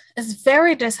 Yeah. It's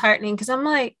very disheartening because I'm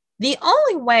like, the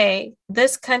only way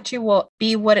this country will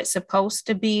be what it's supposed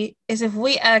to be is if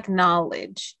we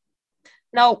acknowledge.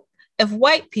 No, if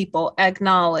white people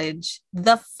acknowledge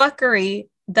the fuckery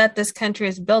that this country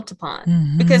is built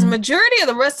upon. Because majority of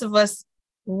the rest of us,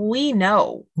 we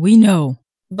know. We know.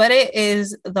 But it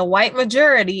is the white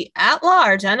majority at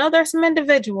large. I know there's some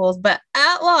individuals, but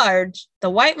at large, the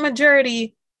white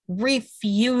majority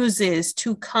refuses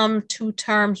to come to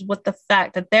terms with the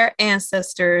fact that their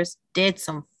ancestors did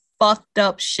some fucked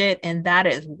up shit, and that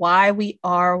is why we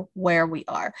are where we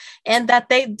are. And that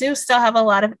they do still have a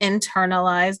lot of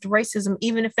internalized racism,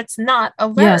 even if it's not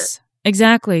overt. Yes,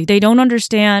 exactly. They don't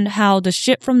understand how the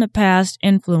shit from the past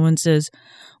influences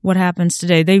what happens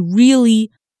today. They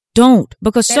really don't,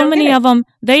 because so many of them,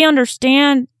 they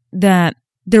understand that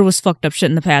there was fucked up shit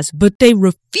in the past, but they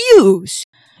refuse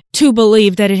to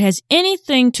believe that it has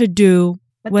anything to do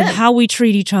with how we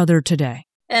treat each other today.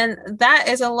 And that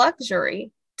is a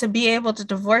luxury, to be able to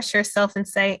divorce yourself and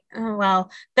say, oh,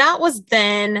 well, that was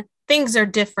then, things are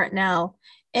different now.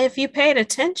 If you paid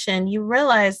attention, you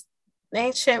realize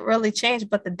ain't shit really changed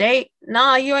but the date.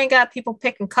 Nah, you ain't got people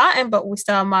picking cotton, but we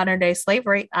still have modern day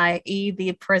slavery, i.e.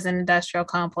 the prison industrial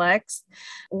complex.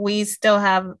 We still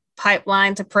have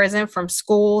pipeline to prison from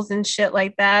schools and shit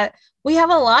like that. We have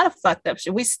a lot of fucked up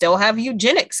shit. We still have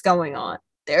eugenics going on.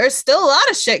 There's still a lot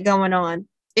of shit going on.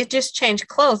 It just changed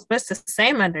clothes, but it's the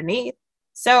same underneath.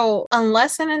 So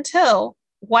unless and until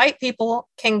white people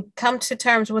can come to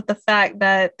terms with the fact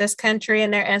that this country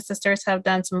and their ancestors have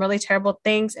done some really terrible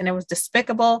things and it was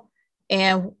despicable,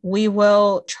 and we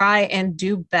will try and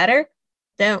do better,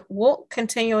 then we'll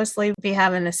continuously be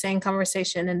having the same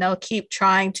conversation, and they'll keep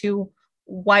trying to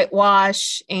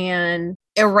whitewash and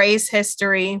erase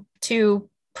history to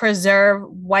preserve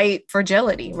white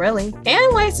fragility, really,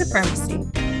 and white supremacy.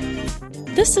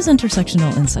 This is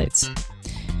Intersectional Insights.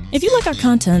 If you like our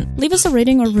content, leave us a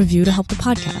rating or review to help the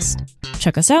podcast.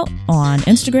 Check us out on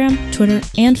Instagram, Twitter,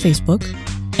 and Facebook.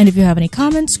 And if you have any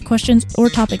comments, questions, or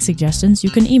topic suggestions, you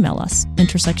can email us,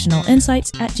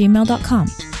 intersectionalinsights@gmail.com.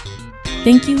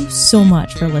 Thank you so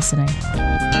much for listening.